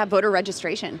actually have voter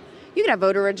registration. You can have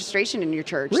voter registration in your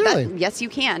church. Really? Yes, you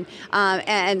can.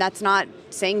 And that's not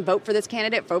saying vote for this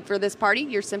candidate, vote for this party.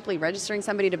 You're simply registering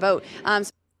somebody to vote.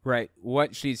 Right.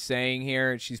 What she's saying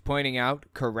here, she's pointing out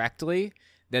correctly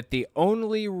that the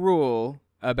only rule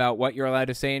about what you're allowed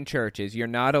to say in church is you're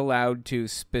not allowed to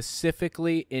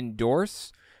specifically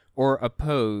endorse or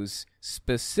oppose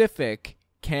specific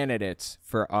candidates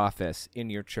for office in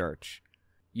your church.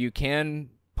 You can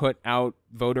put out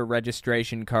voter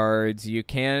registration cards. You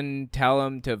can tell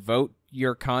them to vote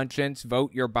your conscience,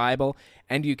 vote your Bible,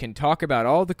 and you can talk about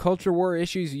all the culture war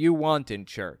issues you want in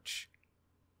church,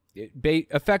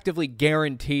 effectively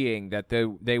guaranteeing that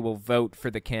they will vote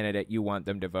for the candidate you want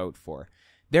them to vote for.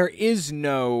 There is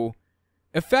no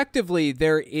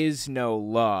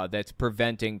law that's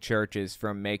preventing churches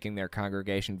from making their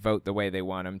congregation vote the way they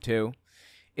want them to.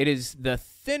 It is the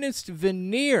thinnest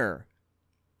veneer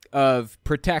of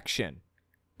protection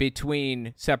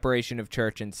between separation of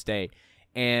church and state.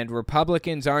 And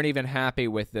Republicans aren't even happy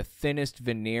with the thinnest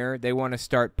veneer. They want to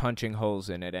start punching holes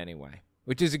in it anyway,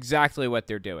 which is exactly what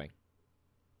they're doing.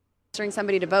 Registering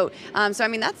somebody to vote. So, I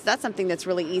mean, that's something that's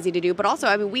really easy to do. But also,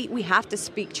 I mean, we have to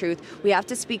speak truth. We have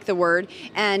to speak the word.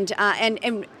 And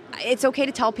it's okay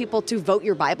to tell people to vote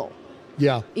your Bible.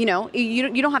 Yeah. You know,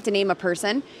 you don't have to name a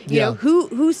person. You know,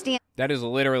 who stands. That is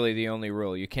literally the only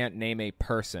rule. You can't name a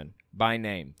person by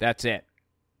name. That's it.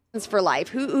 For life,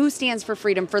 who stands for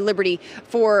freedom, for liberty,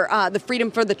 for the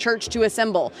freedom for the church to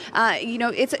assemble.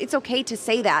 It's okay to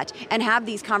say that and have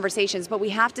these conversations, but we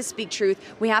have to speak truth.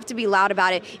 We have to be loud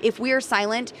about it. If we are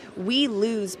silent, we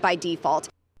lose by default.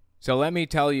 So let me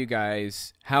tell you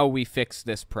guys how we fix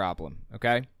this problem,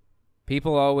 okay?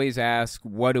 People always ask,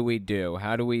 what do we do?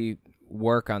 How do we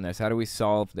work on this? How do we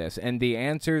solve this? And the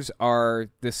answers are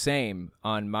the same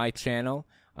on my channel,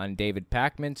 on David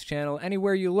Pakman's channel.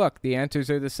 Anywhere you look, the answers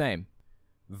are the same.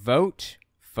 Vote,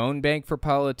 phone bank for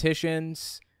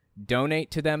politicians, donate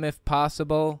to them if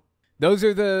possible. Those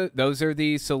are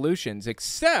the solutions,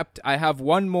 except I have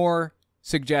one more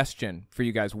suggestion for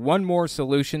you guys, one more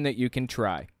solution that you can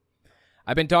try.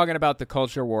 I've been talking about the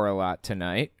culture war a lot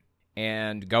tonight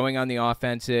and going on the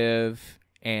offensive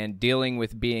and dealing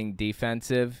with being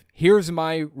defensive. Here's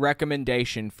my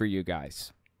recommendation for you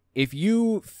guys. If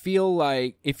you feel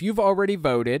like, if you've already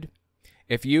voted,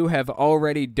 if you have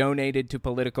already donated to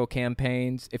political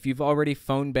campaigns, if you've already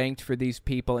phone banked for these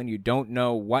people and you don't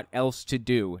know what else to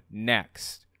do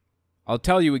next, I'll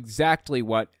tell you exactly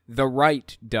what the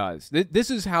right does. This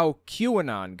is how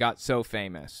QAnon got so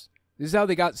famous. This is how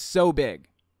they got so big.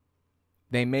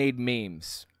 They made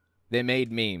memes. They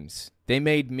made memes. They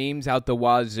made memes out the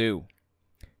wazoo.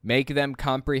 Make them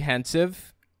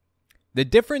comprehensive. The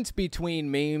difference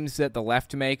between memes that the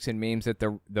left makes and memes that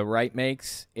the right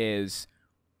makes is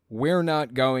we're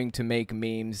not going to make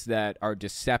memes that are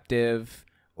deceptive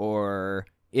or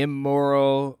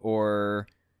immoral or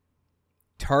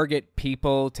target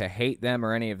people to hate them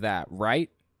or any of that, right?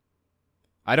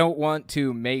 I don't want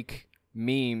to make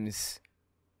memes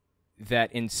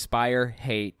that inspire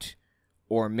hate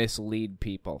or mislead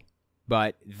people.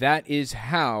 But that is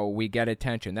how we get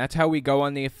attention. That's how we go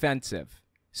on the offensive.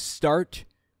 Start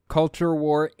culture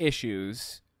war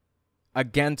issues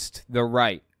against the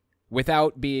right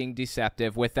without being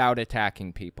deceptive, without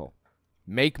attacking people.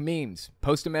 Make memes.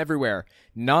 Post them everywhere.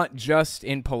 Not just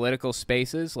in political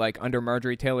spaces like under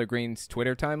Marjorie Taylor Greene's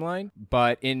Twitter timeline,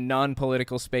 but in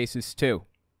non-political spaces too.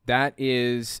 That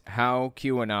is how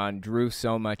QAnon drew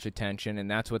so much attention, and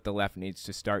that's what the left needs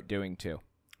to start doing too.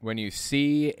 When you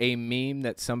see a meme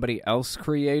that somebody else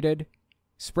created,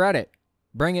 spread it.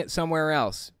 Bring it somewhere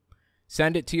else.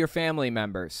 Send it to your family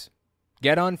members.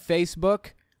 Get on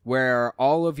Facebook, where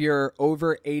all of your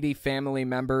over 80 family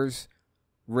members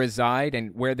reside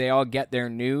and where they all get their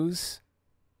news,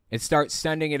 and start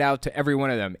sending it out to every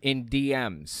one of them in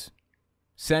DMs.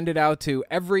 Send it out to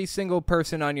every single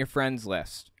person on your friends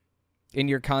list, in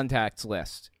your contacts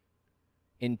list.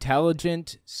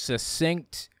 Intelligent,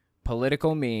 succinct,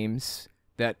 political memes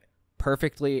that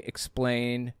perfectly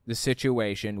explain the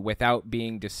situation without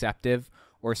being deceptive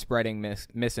or spreading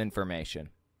misinformation.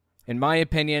 In my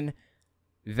opinion,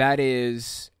 that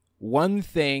is one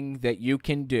thing that you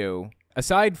can do,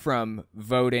 aside from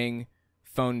voting,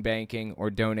 phone banking, or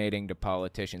donating to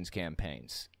politicians'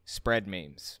 campaigns. Spread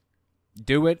memes.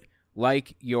 Do it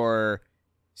like your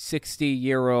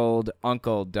 60-year-old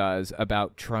uncle does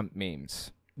about Trump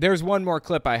memes. There's one more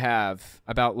clip I have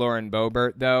about Lauren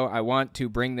Boebert, though. I want to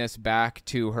bring this back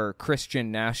to her Christian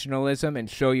nationalism and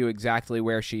show you exactly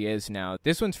where she is now.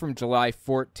 This one's from July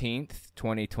 14th,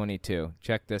 2022.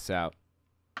 Check this out.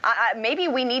 Maybe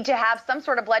we need to have some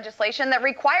sort of legislation that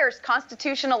requires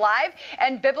Constitution Alive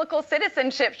and biblical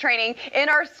citizenship training in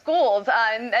our schools,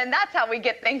 and that's how we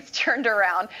get things turned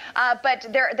around. But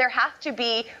there has to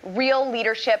be real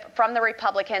leadership from the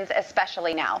Republicans,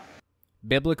 especially now.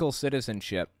 Biblical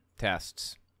citizenship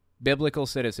tests. Biblical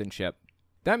citizenship.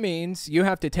 That means you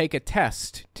have to take a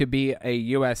test to be a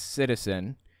U.S.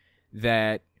 citizen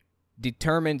that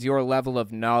determines your level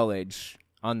of knowledge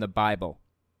on the Bible.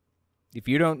 If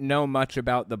you don't know much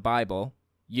about the Bible,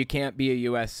 you can't be a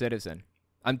U.S. citizen.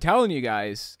 I'm telling you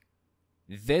guys,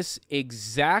 this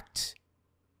exact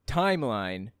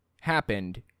timeline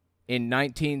happened in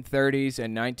 1930s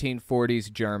and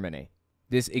 1940s Germany.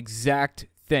 This exact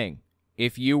thing.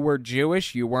 If you were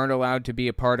Jewish, you weren't allowed to be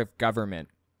a part of government.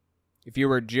 If you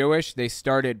were Jewish, they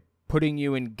started putting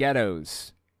you in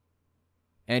ghettos.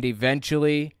 And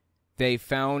eventually, they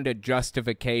found a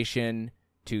justification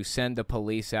to send the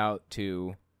police out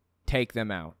to take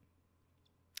them out.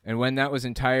 And when that was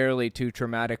entirely too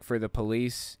traumatic for the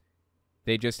police,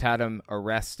 they just had them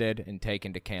arrested and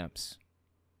taken to camps.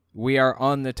 We are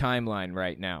on the timeline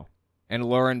right now, and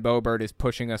Lauren Boebert is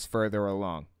pushing us further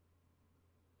along.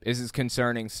 This is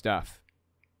concerning stuff.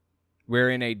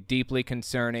 We're in a deeply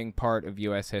concerning part of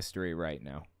U.S. history right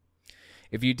now.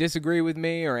 If you disagree with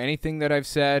me or anything that I've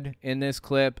said in this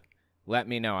clip, let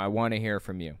me know. I want to hear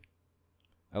from you.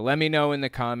 Let me know in the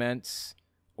comments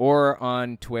or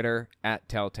on Twitter at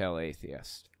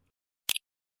TelltaleAtheist.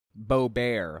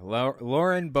 Boebert.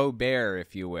 Lauren Boebert,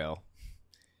 if you will.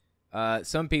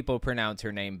 Some people pronounce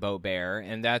her name Boebert,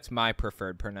 and that's my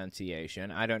preferred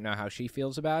pronunciation. I don't know how she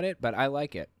feels about it, but I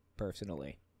like it,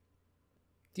 personally.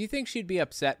 Do you think she'd be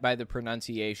upset by the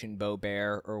pronunciation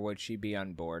Boebert, or would she be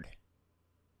on board?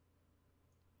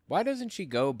 Why doesn't she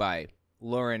go by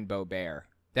Lauren Boebert?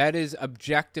 That is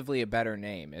objectively a better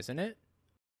name, isn't it?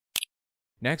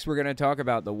 Next, we're going to talk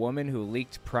about the woman who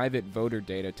leaked private voter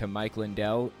data to Mike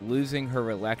Lindell, losing her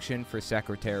election for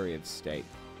Secretary of State.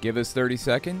 Give us 30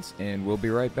 seconds, and we'll be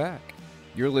right back.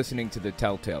 You're listening to the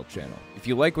Telltale Channel. If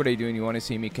you like what I do and you want to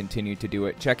see me continue to do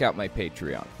it, check out my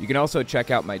Patreon. You can also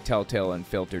check out my Telltale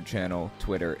Unfiltered channel,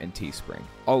 Twitter, and Teespring.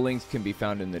 All links can be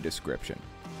found in the description.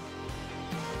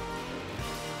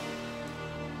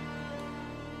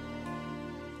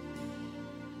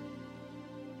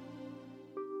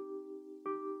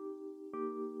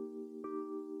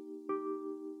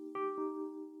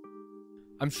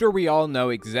 I'm sure we all know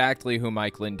exactly who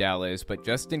Mike Lindell is, but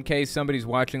just in case somebody's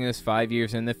watching this 5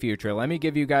 years in the future, let me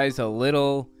give you guys a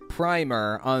little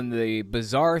primer on the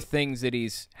bizarre things that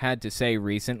he's had to say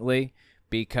recently,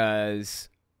 because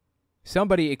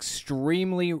somebody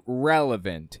extremely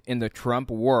relevant in the Trump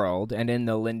world and in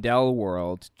the Lindell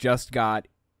world just got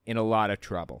in a lot of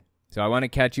trouble. So I want to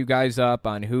catch you guys up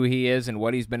on who he is and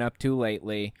what he's been up to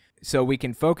lately, so we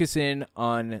can focus in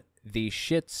on the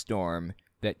shitstorm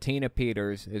that Tina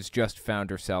Peters has just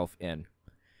found herself in.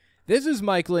 This is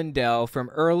Mike Lindell from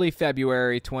early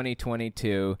February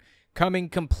 2022, coming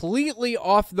completely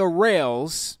off the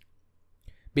rails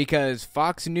because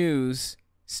Fox News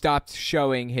stopped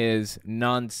showing his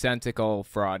nonsensical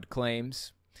fraud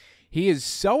claims. He is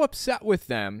so upset with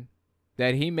them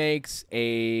that he makes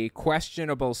a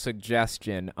questionable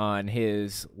suggestion on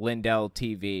his Lindell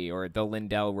TV, or the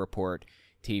Lindell Report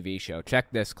TV show.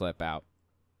 Check this clip out.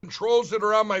 Trolls that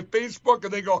are on my Facebook,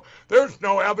 and they go, "There's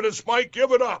no evidence, Mike,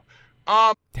 give it up."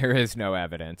 There is no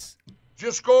evidence.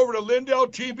 Just go over to Lindell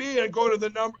TV and go to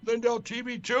the number Lindell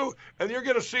TV 2, and you're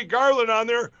going to see Garland on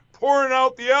there pouring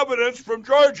out the evidence from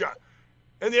Georgia.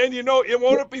 And then, you know, it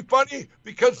won't be funny,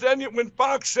 because then when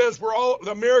Fox says we're all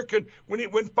American,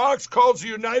 when Fox calls the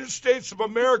United States of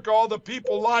America, all the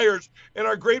people liars, and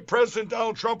our great President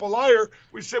Donald Trump a liar,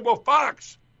 we say, well,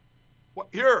 Fox,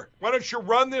 here, why don't you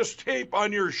run this tape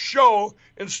on your show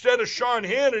instead of Sean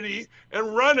Hannity,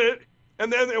 and run it,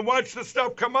 and then watch the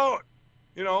stuff come out,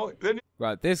 you know? Then.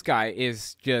 Well, this guy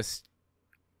is just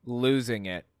losing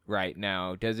it right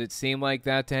now. Does it seem like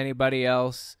that to anybody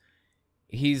else?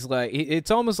 He's like,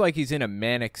 it's almost like he's in a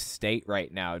manic state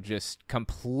right now, just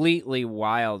completely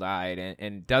wild-eyed,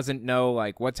 and doesn't know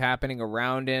like what's happening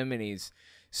around him, and he's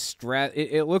stress.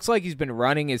 It looks like he's been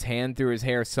running his hand through his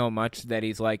hair so much that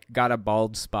he's like got a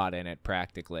bald spot in it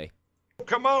practically.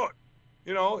 Come out,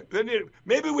 you know. Then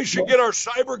maybe we should get our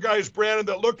cyber guys, Brandon,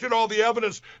 that looked at all the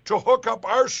evidence to hook up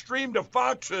our stream to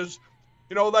Fox's.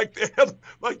 You know, like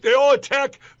they all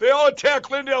attack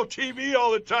Lindell TV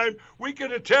all the time. We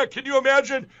can attack. Can you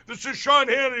imagine? This is Sean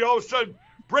Hannity. All of a sudden,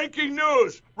 breaking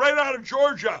news right out of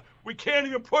Georgia. We can't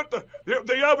even put the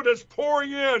evidence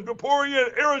pouring in,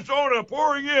 Arizona,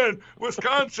 pouring in,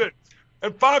 Wisconsin.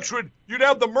 And Fox you'd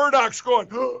have the Murdochs going,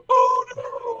 oh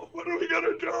no, what are we going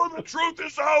to do? The truth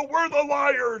is out, we're the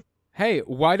liars. Hey,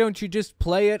 why don't you just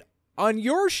play it on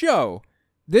your show?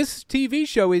 This TV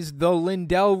show is the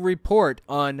Lindell Report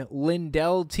on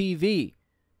Lindell TV.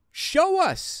 Show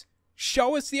us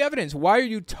the evidence. Why are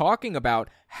you talking about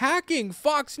hacking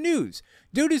Fox News?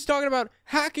 Dude is talking about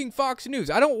hacking Fox News.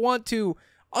 I don't want to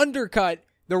undercut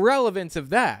the relevance of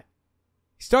that.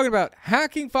 He's talking about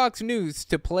hacking Fox News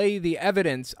to play the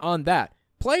evidence on that.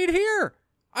 Play it here.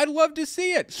 I'd love to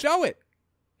see it. Show it.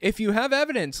 If you have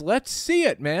evidence, let's see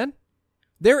it, man.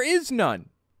 There is none.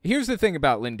 Here's the thing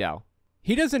about Lindell.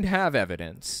 He doesn't have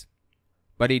evidence,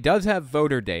 but he does have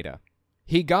voter data.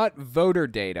 He got voter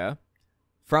data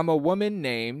from a woman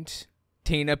named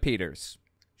Tina Peters.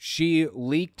 She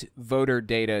leaked voter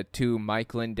data to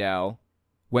Mike Lindell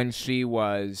when she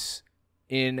was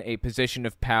in a position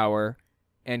of power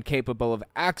and capable of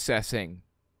accessing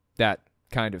that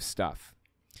kind of stuff.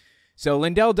 So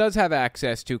Lindell does have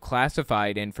access to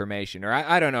classified information, or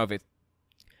I don't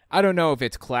know if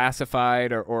it's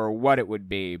classified or what it would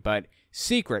be, but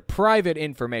secret, private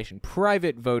information,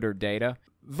 private voter data.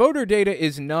 Voter data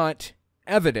is not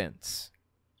evidence.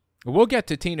 We'll get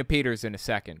to Tina Peters in a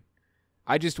second.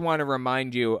 I just want to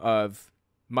remind you of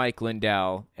Mike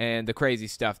Lindell and the crazy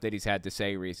stuff that he's had to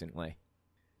say recently.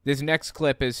 This next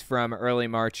clip is from early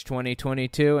March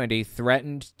 2022, and he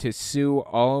threatened to sue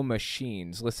all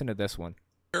machines. Listen to this one.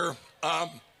 I'm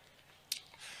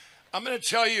going to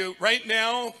tell you right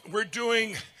now,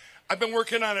 I've been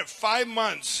working on it 5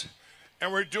 months,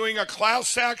 and we're doing a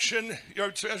class action.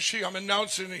 Actually, I'm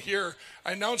announcing it here.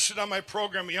 I announced it on my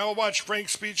program. Y'all watch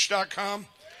frankspeech.com.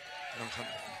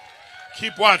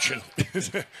 Keep watching.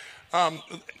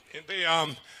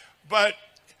 But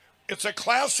it's a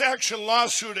class action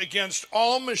lawsuit against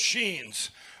all machines,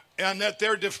 and that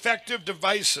they're defective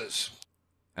devices.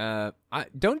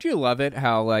 Don't you love it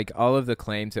how, like, all of the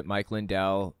claims that Mike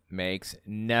Lindell makes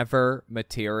never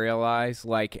materialize,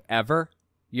 like, ever?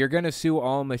 You're going to sue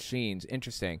all machines.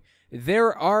 Interesting.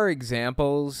 There are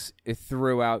examples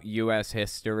throughout U.S.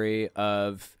 history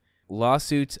of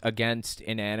lawsuits against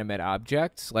inanimate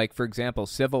objects. Like, for example,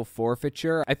 civil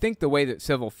forfeiture. I think the way that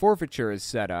civil forfeiture is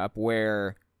set up,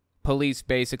 where police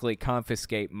basically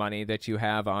confiscate money that you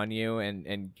have on you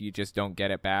and you just don't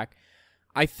get it back.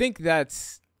 I think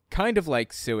that's kind of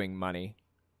like suing money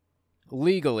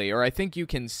legally, or I think you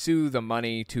can sue the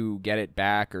money to get it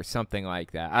back or something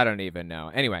like that. I don't even know.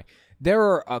 Anyway, there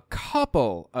are a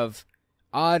couple of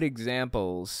odd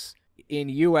examples in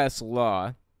U.S.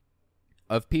 law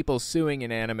of people suing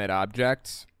inanimate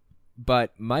objects,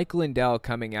 but Mike Lindell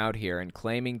coming out here and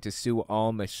claiming to sue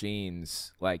all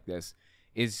machines like this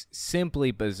is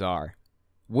simply bizarre.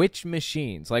 Which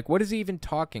machines? Like, what is he even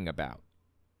talking about?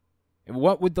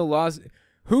 What would the laws...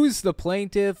 Who's the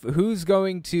plaintiff? Who's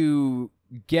going to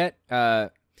get...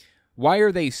 why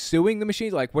are they suing the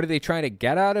machine? Like, what are they trying to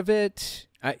get out of it?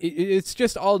 It's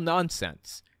just all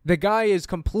nonsense. The guy is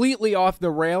completely off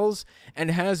the rails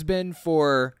and has been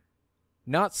for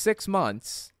not 6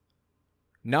 months,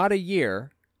 not a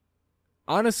year.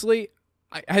 Honestly,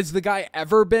 has the guy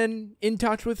ever been in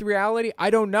touch with reality? I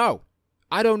don't know.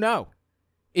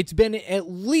 It's been at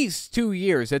least 2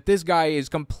 years that this guy is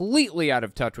completely out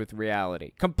of touch with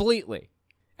reality. Completely.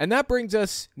 And that brings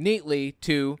us neatly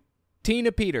to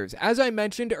Tina Peters. As I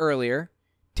mentioned earlier,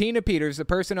 Tina Peters, the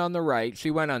person on the right,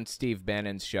 she went on Steve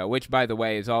Bannon's show, which, by the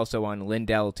way, is also on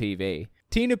Lindell TV.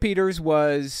 Tina Peters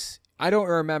was, I don't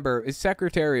remember, is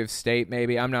Secretary of State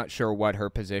maybe? I'm not sure what her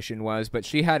position was, but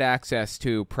she had access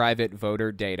to private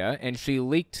voter data, and she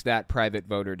leaked that private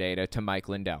voter data to Mike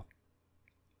Lindell.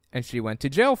 And she went to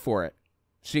jail for it.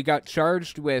 She got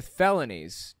charged with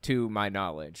felonies, to my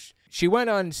knowledge. She went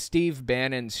on Steve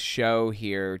Bannon's show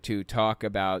here to talk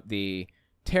about the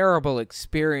terrible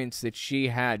experience that she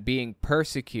had being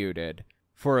persecuted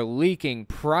for leaking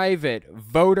private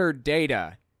voter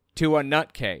data to a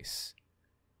nutcase.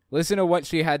 Listen to what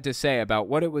she had to say about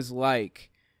what it was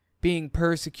like being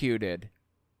persecuted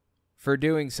for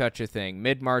doing such a thing,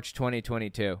 mid-March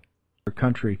 2022.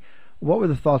 Country. What were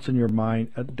the thoughts in your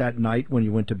mind that night when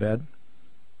you went to bed?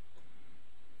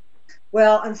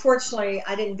 Well, unfortunately,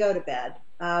 I didn't go to bed.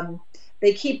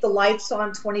 They keep the lights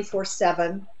on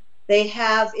 24/7. They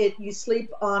have it. You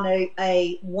sleep on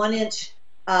a 1-inch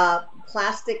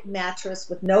plastic mattress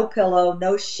with no pillow,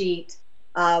 no sheet,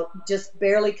 just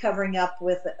barely covering up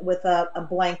with a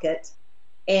blanket.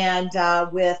 And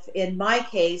in my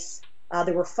case,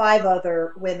 there were 5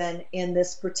 other women in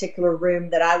this particular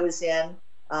room that I was in.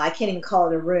 I can't even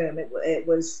call it a room. It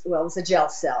was a jail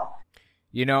cell.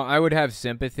 You know, I would have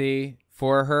sympathy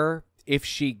for her if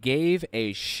she gave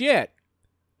a shit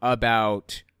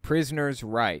about prisoners'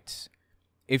 rights,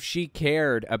 if she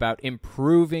cared about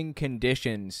improving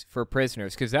conditions for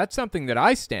prisoners, because that's something that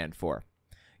I stand for.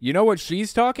 You know what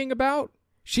she's talking about?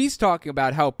 She's talking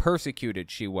about how persecuted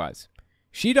she was.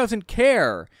 She doesn't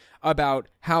care about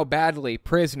how badly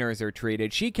prisoners are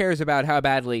treated. She cares about how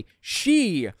badly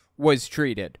she was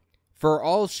treated. For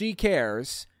all she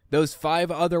cares, those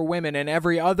 5 other women and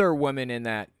every other woman in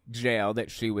that jail that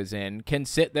she was in can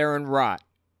sit there and rot.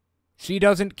 She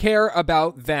doesn't care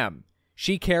about them.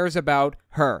 She cares about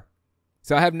her.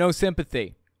 So I have no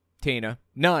sympathy, Tina.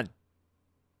 None.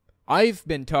 I've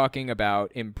been talking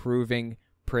about improving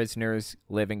prisoners'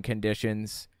 living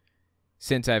conditions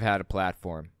since I've had a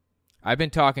platform. I've been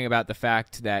talking about the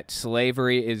fact that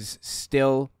slavery is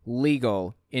still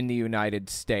legal in the United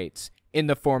States in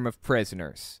the form of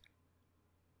prisoners.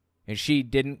 And she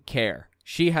didn't care.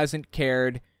 She hasn't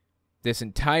cared this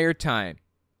entire time.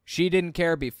 She didn't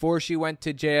care before she went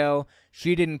to jail.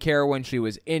 She didn't care when she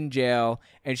was in jail.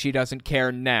 And she doesn't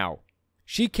care now.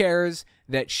 She cares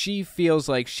that she feels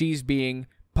like she's being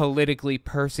politically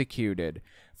persecuted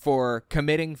for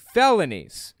committing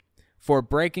felonies, for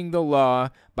breaking the law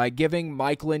by giving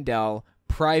Mike Lindell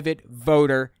private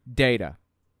voter data.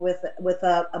 With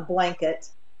a blanket.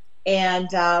 And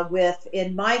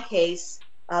in my case,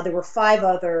 there were 5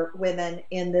 other women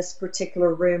in this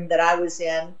particular room that I was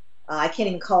in. I can't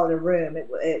even call it a room.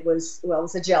 It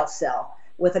was a jail cell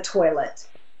with a toilet.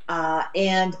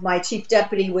 And my chief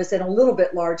deputy was in a little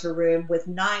bit larger room with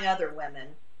 9 other women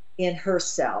in her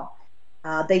cell.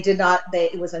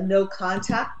 It was a no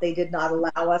contact. They did not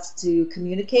allow us to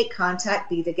communicate, contact,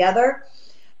 be together.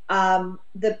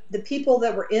 The people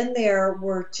that were in there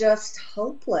were just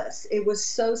hopeless. It was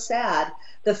so sad.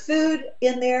 The food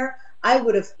in there, I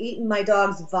would have eaten my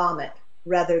dog's vomit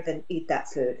rather than eat that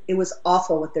food. It was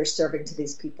awful what they're serving to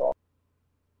these people.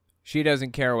 She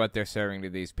doesn't care what they're serving to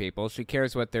these people. She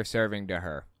cares what they're serving to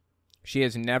her. She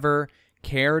has never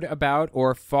cared about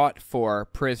or fought for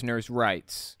prisoners'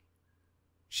 rights.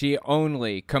 She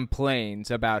only complains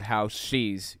about how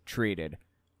she's treated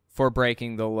for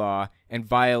breaking the law and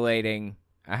violating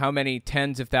how many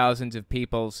tens of thousands of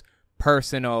people's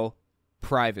personal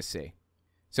privacy.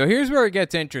 So here's where it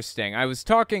gets interesting. I was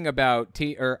talking about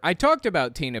I talked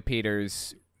about Tina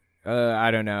Peters, I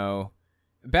don't know,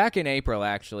 back in April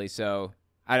actually, so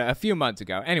a few months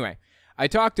ago. Anyway, I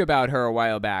talked about her a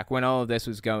while back when all of this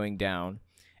was going down.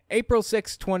 April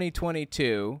 6,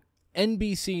 2022,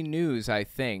 NBC News, I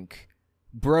think,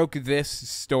 broke this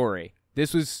story.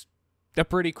 This was a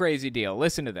pretty crazy deal.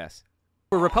 Listen to this.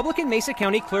 For Republican Mesa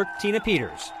County Clerk Tina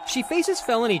Peters, she faces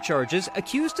felony charges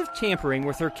accused of tampering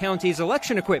with her county's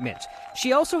election equipment.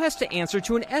 She also has to answer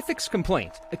to an ethics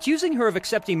complaint, accusing her of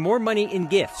accepting more money in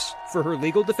gifts for her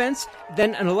legal defense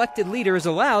than an elected leader is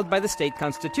allowed by the state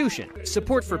constitution.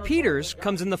 Support for Peters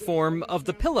comes in the form of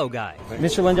the Pillow Guy.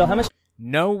 Mr. Lindell, how much?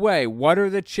 No way. What are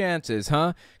the chances,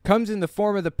 huh? Comes in the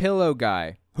form of the Pillow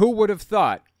Guy. Who would have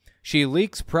thought? She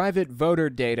leaks private voter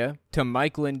data to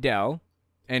Mike Lindell,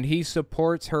 and he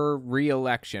supports her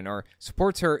re-election, or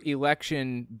supports her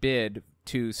election bid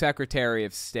to Secretary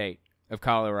of State of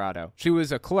Colorado. She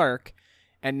was a clerk,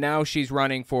 and now she's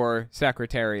running for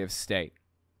Secretary of State.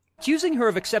 Accusing her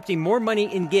of accepting more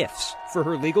money in gifts for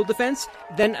her legal defense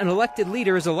than an elected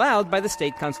leader is allowed by the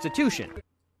state constitution.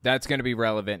 That's going to be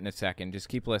relevant in a second. Just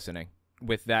keep listening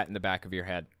with that in the back of your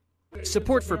head.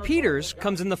 Support for Peters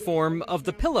comes in the form of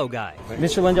the Pillow Guy.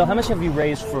 Mr. Lindell, how much have you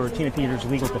raised for Tina Peters'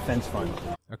 legal defense fund?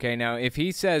 Okay, now if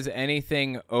he says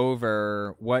anything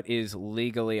over what is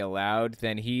legally allowed,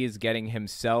 then he is getting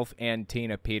himself and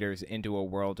Tina Peters into a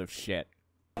world of shit.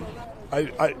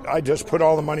 I just put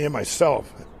all the money in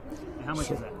myself. How much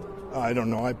is that? I don't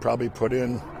know. I probably put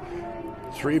in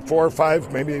 3, 4,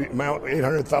 5, maybe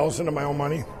 $800,000 of my own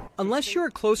money. Unless you're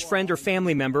a close friend or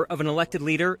family member of an elected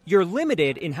leader, you're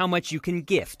limited in how much you can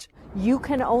gift. You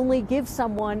can only give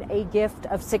someone a gift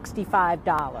of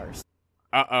 $65.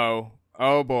 Uh-oh.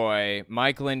 Oh, boy.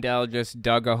 Mike Lindell just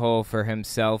dug a hole for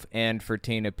himself and for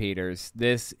Tina Peters.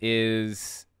 This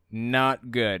is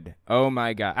not good. Oh,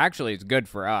 my God. Actually, it's good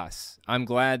for us. I'm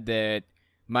glad that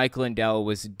Mike Lindell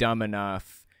was dumb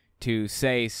enough to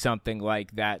say something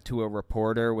like that to a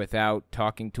reporter without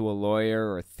talking to a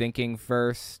lawyer or thinking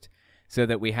first, so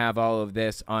that we have all of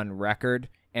this on record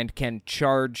and can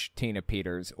charge Tina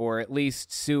Peters, or at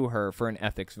least sue her for an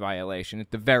ethics violation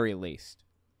at the very least.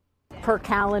 Per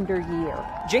calendar year.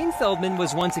 Jane Feldman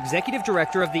was once executive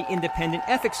director of the Independent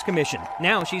Ethics Commission.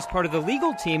 Now she's part of the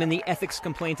legal team in the ethics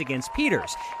complaint against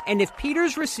Peters. And if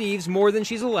Peters receives more than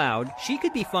she's allowed, she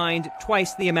could be fined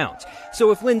twice the amount.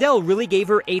 So if Lindell really gave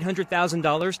her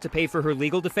 $800,000 to pay for her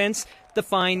legal defense, the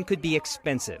fine could be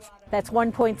expensive. That's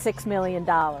 $1.6 million.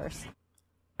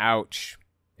 Ouch.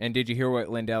 And did you hear what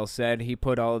Lindell said? He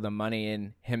put all of the money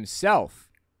in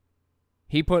himself.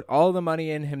 He put all the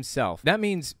money in himself. That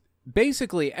means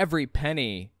basically every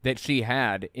penny that she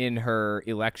had in her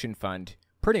election fund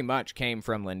pretty much came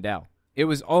from Lindell. It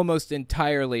was almost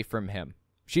entirely from him.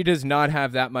 She does not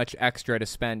have that much extra to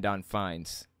spend on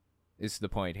fines, is the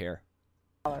point here.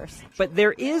 But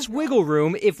there is wiggle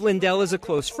room if Lindell is a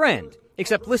close friend.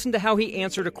 Except listen to how he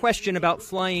answered a question about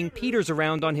flying Peters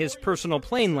around on his personal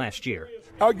plane last year.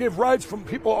 I'll give rides from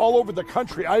people all over the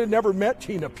country. I had never met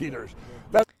Tina Peters.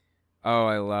 Oh,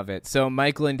 I love it. So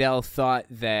Mike Lindell thought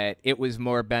that it was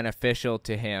more beneficial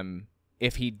to him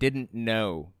if he didn't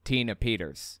know Tina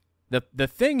Peters. The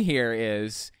thing here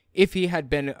is, if he had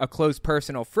been a close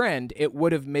personal friend, it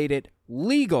would have made it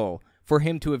legal for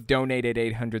him to have donated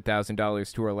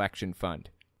 $800,000 to her election fund.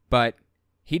 But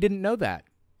he didn't know that.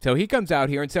 So he comes out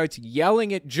here and starts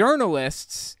yelling at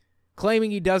journalists, claiming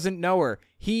he doesn't know her.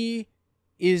 He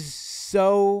is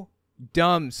so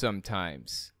dumb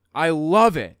sometimes. I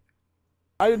love it.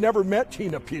 I had never met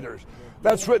Tina Peters.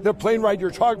 That's what the plane ride you're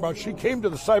talking about. She came to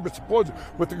the Cyber Symposium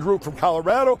with a group from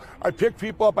Colorado. I picked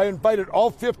people up. I invited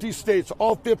all 50 states.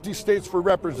 All 50 states were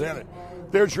represented.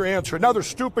 There's your answer. Another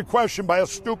stupid question by a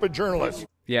stupid journalist.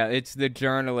 Yeah, it's the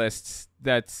journalists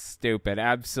that's stupid.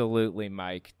 Absolutely,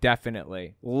 Mike.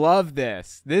 Definitely. Love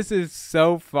this. This is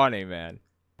so funny, man.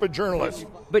 Stupid journalist.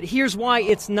 But here's why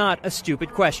it's not a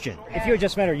stupid question. If you had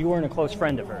just met her, you weren't a close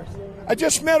friend of hers. I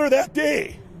just met her that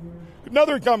day.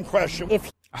 Another dumb question.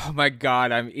 Oh my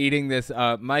God, I'm eating this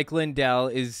up. Mike Lindell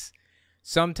is,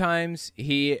 sometimes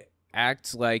he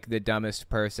acts like the dumbest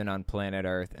person on planet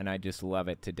Earth, and I just love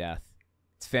it to death.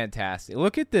 It's fantastic.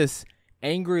 Look at this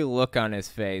angry look on his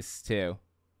face, too.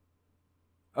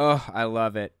 Oh, I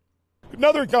love it.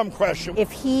 Another dumb question.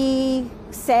 If he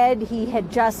said he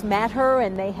had just met her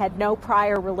and they had no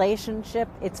prior relationship,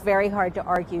 it's very hard to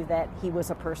argue that he was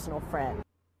a personal friend.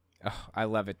 Oh, I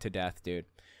love it to death, dude.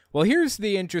 Well, here's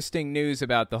the interesting news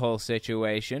about the whole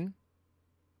situation.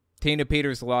 Tina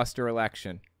Peters lost her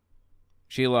election.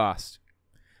 She lost.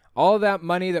 All that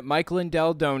money that Mike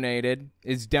Lindell donated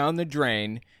is down the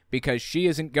drain because she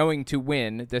isn't going to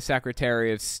win the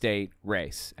Secretary of State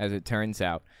race, as it turns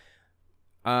out.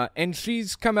 And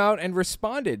she's come out and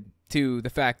responded to the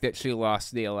fact that she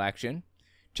lost the election.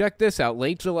 Check this out.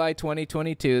 Late July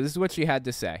 2022. This is what she had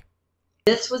to say.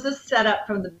 This was a setup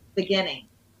from the beginning.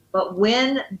 But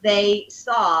when they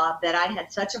saw that I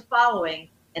had such a following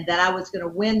and that I was going to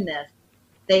win this,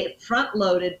 they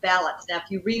front-loaded ballots. Now, if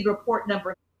you read report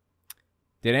number...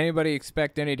 Did anybody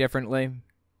expect any differently?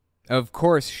 Of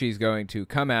course she's going to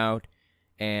come out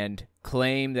and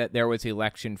claim that there was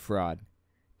election fraud.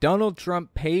 Donald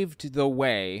Trump paved the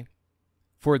way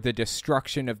for the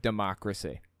destruction of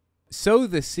democracy. Sow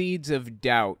the seeds of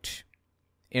doubt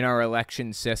in our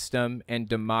election system, and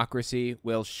democracy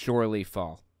will surely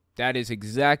fall. That is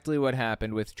exactly what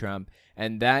happened with Trump,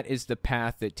 and that is the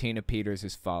path that Tina Peters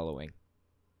is following.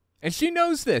 And she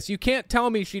knows this. You can't tell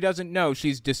me she doesn't know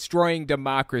she's destroying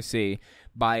democracy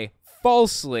by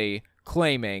falsely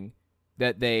claiming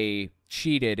that they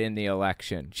cheated in the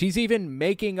election. She's even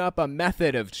making up a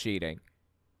method of cheating.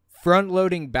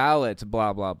 Front-loading ballots,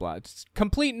 blah, blah, blah. It's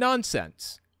complete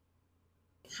nonsense.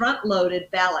 Front-loaded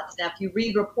ballots. Now, if you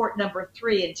read report number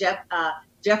 3 and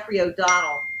Jeffrey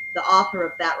O'Donnell, the author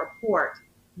of that report,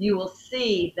 you will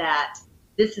see that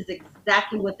this is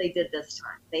exactly what they did this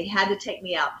time. They had to take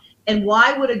me out. And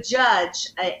why would a judge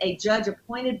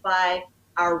appointed by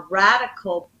our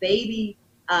radical baby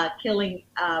killing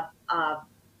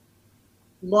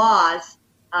laws,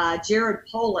 Jared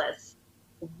Polis,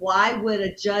 why would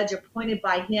a judge appointed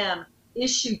by him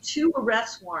issue 2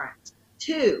 arrest warrants,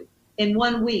 2 in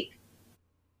 1 week?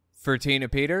 For Tina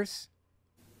Peters?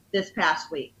 This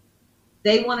past week.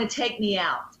 They want to take me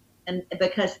out, and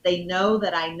because they know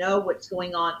that I know what's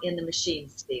going on in the machine,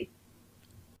 Steve.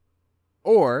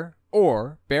 Or,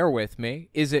 bear with me,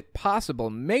 is it possible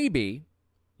maybe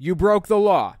you broke the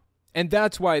law, and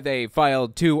that's why they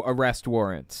filed 2 arrest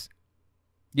warrants?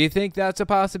 Do you think that's a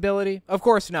possibility? Of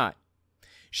course not.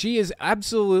 She is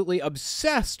absolutely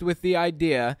obsessed with the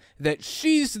idea that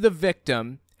she's the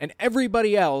victim and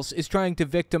everybody else is trying to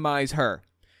victimize her.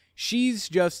 She's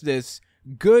just this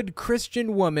good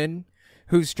Christian woman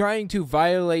who's trying to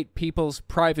violate people's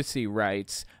privacy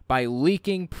rights by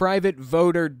leaking private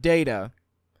voter data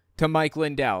to Mike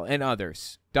Lindell and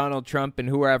others, Donald Trump and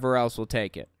whoever else will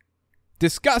take it.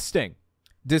 Disgusting.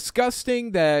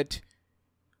 Disgusting that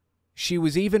she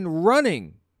was even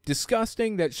running.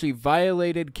 Disgusting that she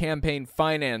violated campaign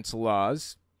finance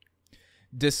laws.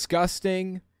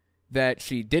 Disgusting that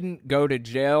she didn't go to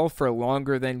jail for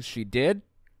longer than she did.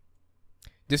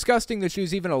 Disgusting that she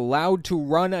was even allowed to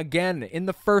run again in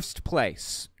the first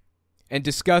place. And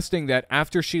disgusting that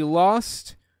after she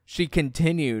lost, she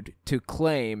continued to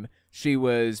claim she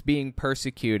was being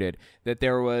persecuted, that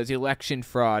there was election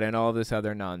fraud and all this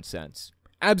other nonsense.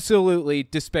 Absolutely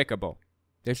despicable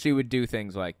that she would do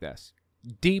things like this.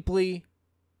 Deeply,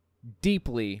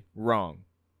 deeply wrong.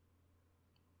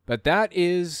 But that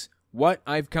is what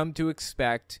I've come to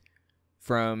expect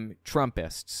from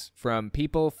Trumpists, from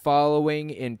people following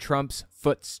in Trump's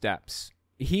footsteps.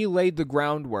 He laid the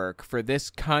groundwork for this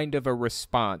kind of a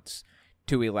response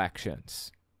to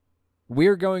elections.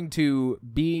 We're going to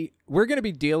be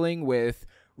dealing with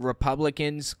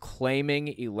Republicans claiming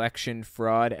election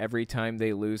fraud every time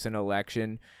they lose an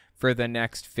election for the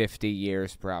next 50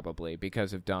 years probably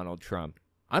because of Donald Trump.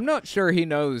 I'm not sure he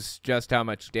knows just how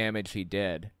much damage he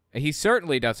did. He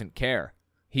certainly doesn't care.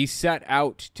 He set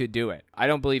out to do it. I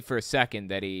don't believe for a second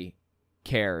that he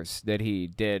cares that he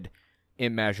did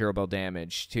immeasurable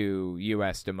damage to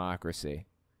U.S. democracy.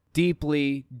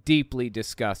 Deeply, deeply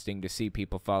disgusting to see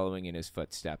people following in his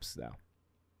footsteps, though.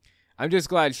 I'm just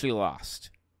glad she lost.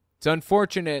 It's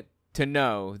unfortunate to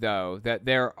know, though, that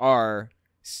there are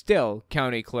still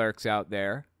county clerks out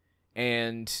there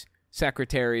and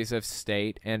secretaries of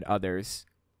state and others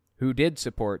who did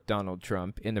support Donald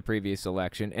Trump in the previous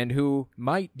election and who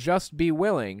might just be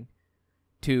willing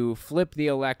to flip the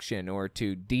election or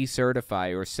to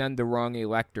decertify or send the wrong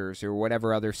electors or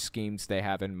whatever other schemes they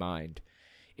have in mind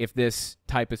if this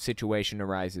type of situation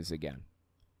arises again.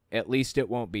 At least it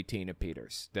won't be Tina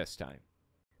Peters this time.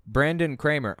 Brandon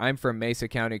Kramer, I'm from Mesa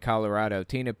County, Colorado.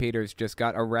 Tina Peters just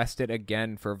got arrested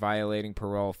again for violating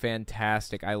parole.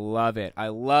 Fantastic. I love it. I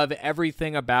love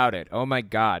everything about it. Oh my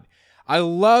God. I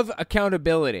love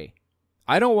accountability.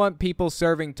 I don't want people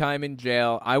serving time in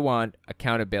jail. I want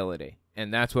accountability.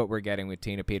 And that's what we're getting with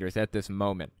Tina Peters at this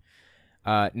moment.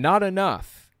 Not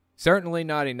enough. Certainly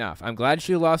not enough. I'm glad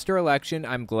she lost her election.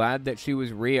 I'm glad that she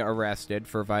was rearrested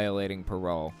for violating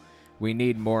parole. We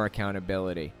need more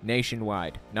accountability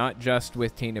nationwide, not just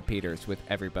with Tina Peters, with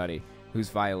everybody who's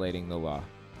violating the law.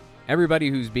 Everybody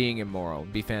who's being immoral.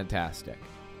 Be fantastic.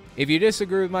 If you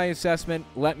disagree with my assessment,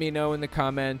 let me know in the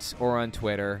comments or on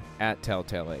Twitter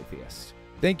 @TelltaleAtheist.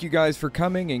 Thank you guys for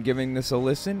coming and giving this a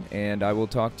listen, and I will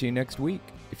talk to you next week.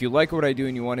 If you like what I do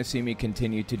and you want to see me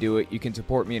continue to do it, you can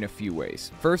support me in a few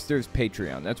ways. First, there's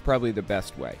Patreon. That's probably the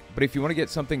best way. But if you want to get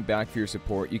something back for your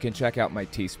support, you can check out my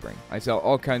Teespring. I sell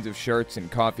all kinds of shirts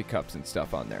and coffee cups and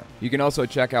stuff on there. You can also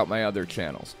check out my other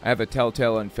channels. I have a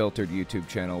Telltale Unfiltered YouTube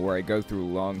channel where I go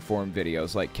through long-form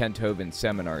videos like Kent Hovind's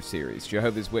seminar series,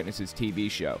 Jehovah's Witnesses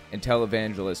TV show, and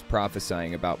televangelists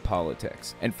prophesying about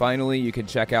politics. And finally, you can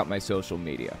check out my social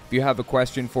media. If you have a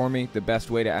question for me, the best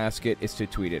way to ask it is to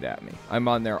tweet it at me. I'm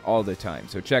on there all the time,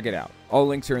 so check it out. All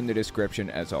links are in the description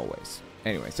as always.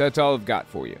 Anyways, that's all I've got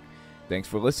for you. Thanks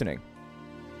for listening.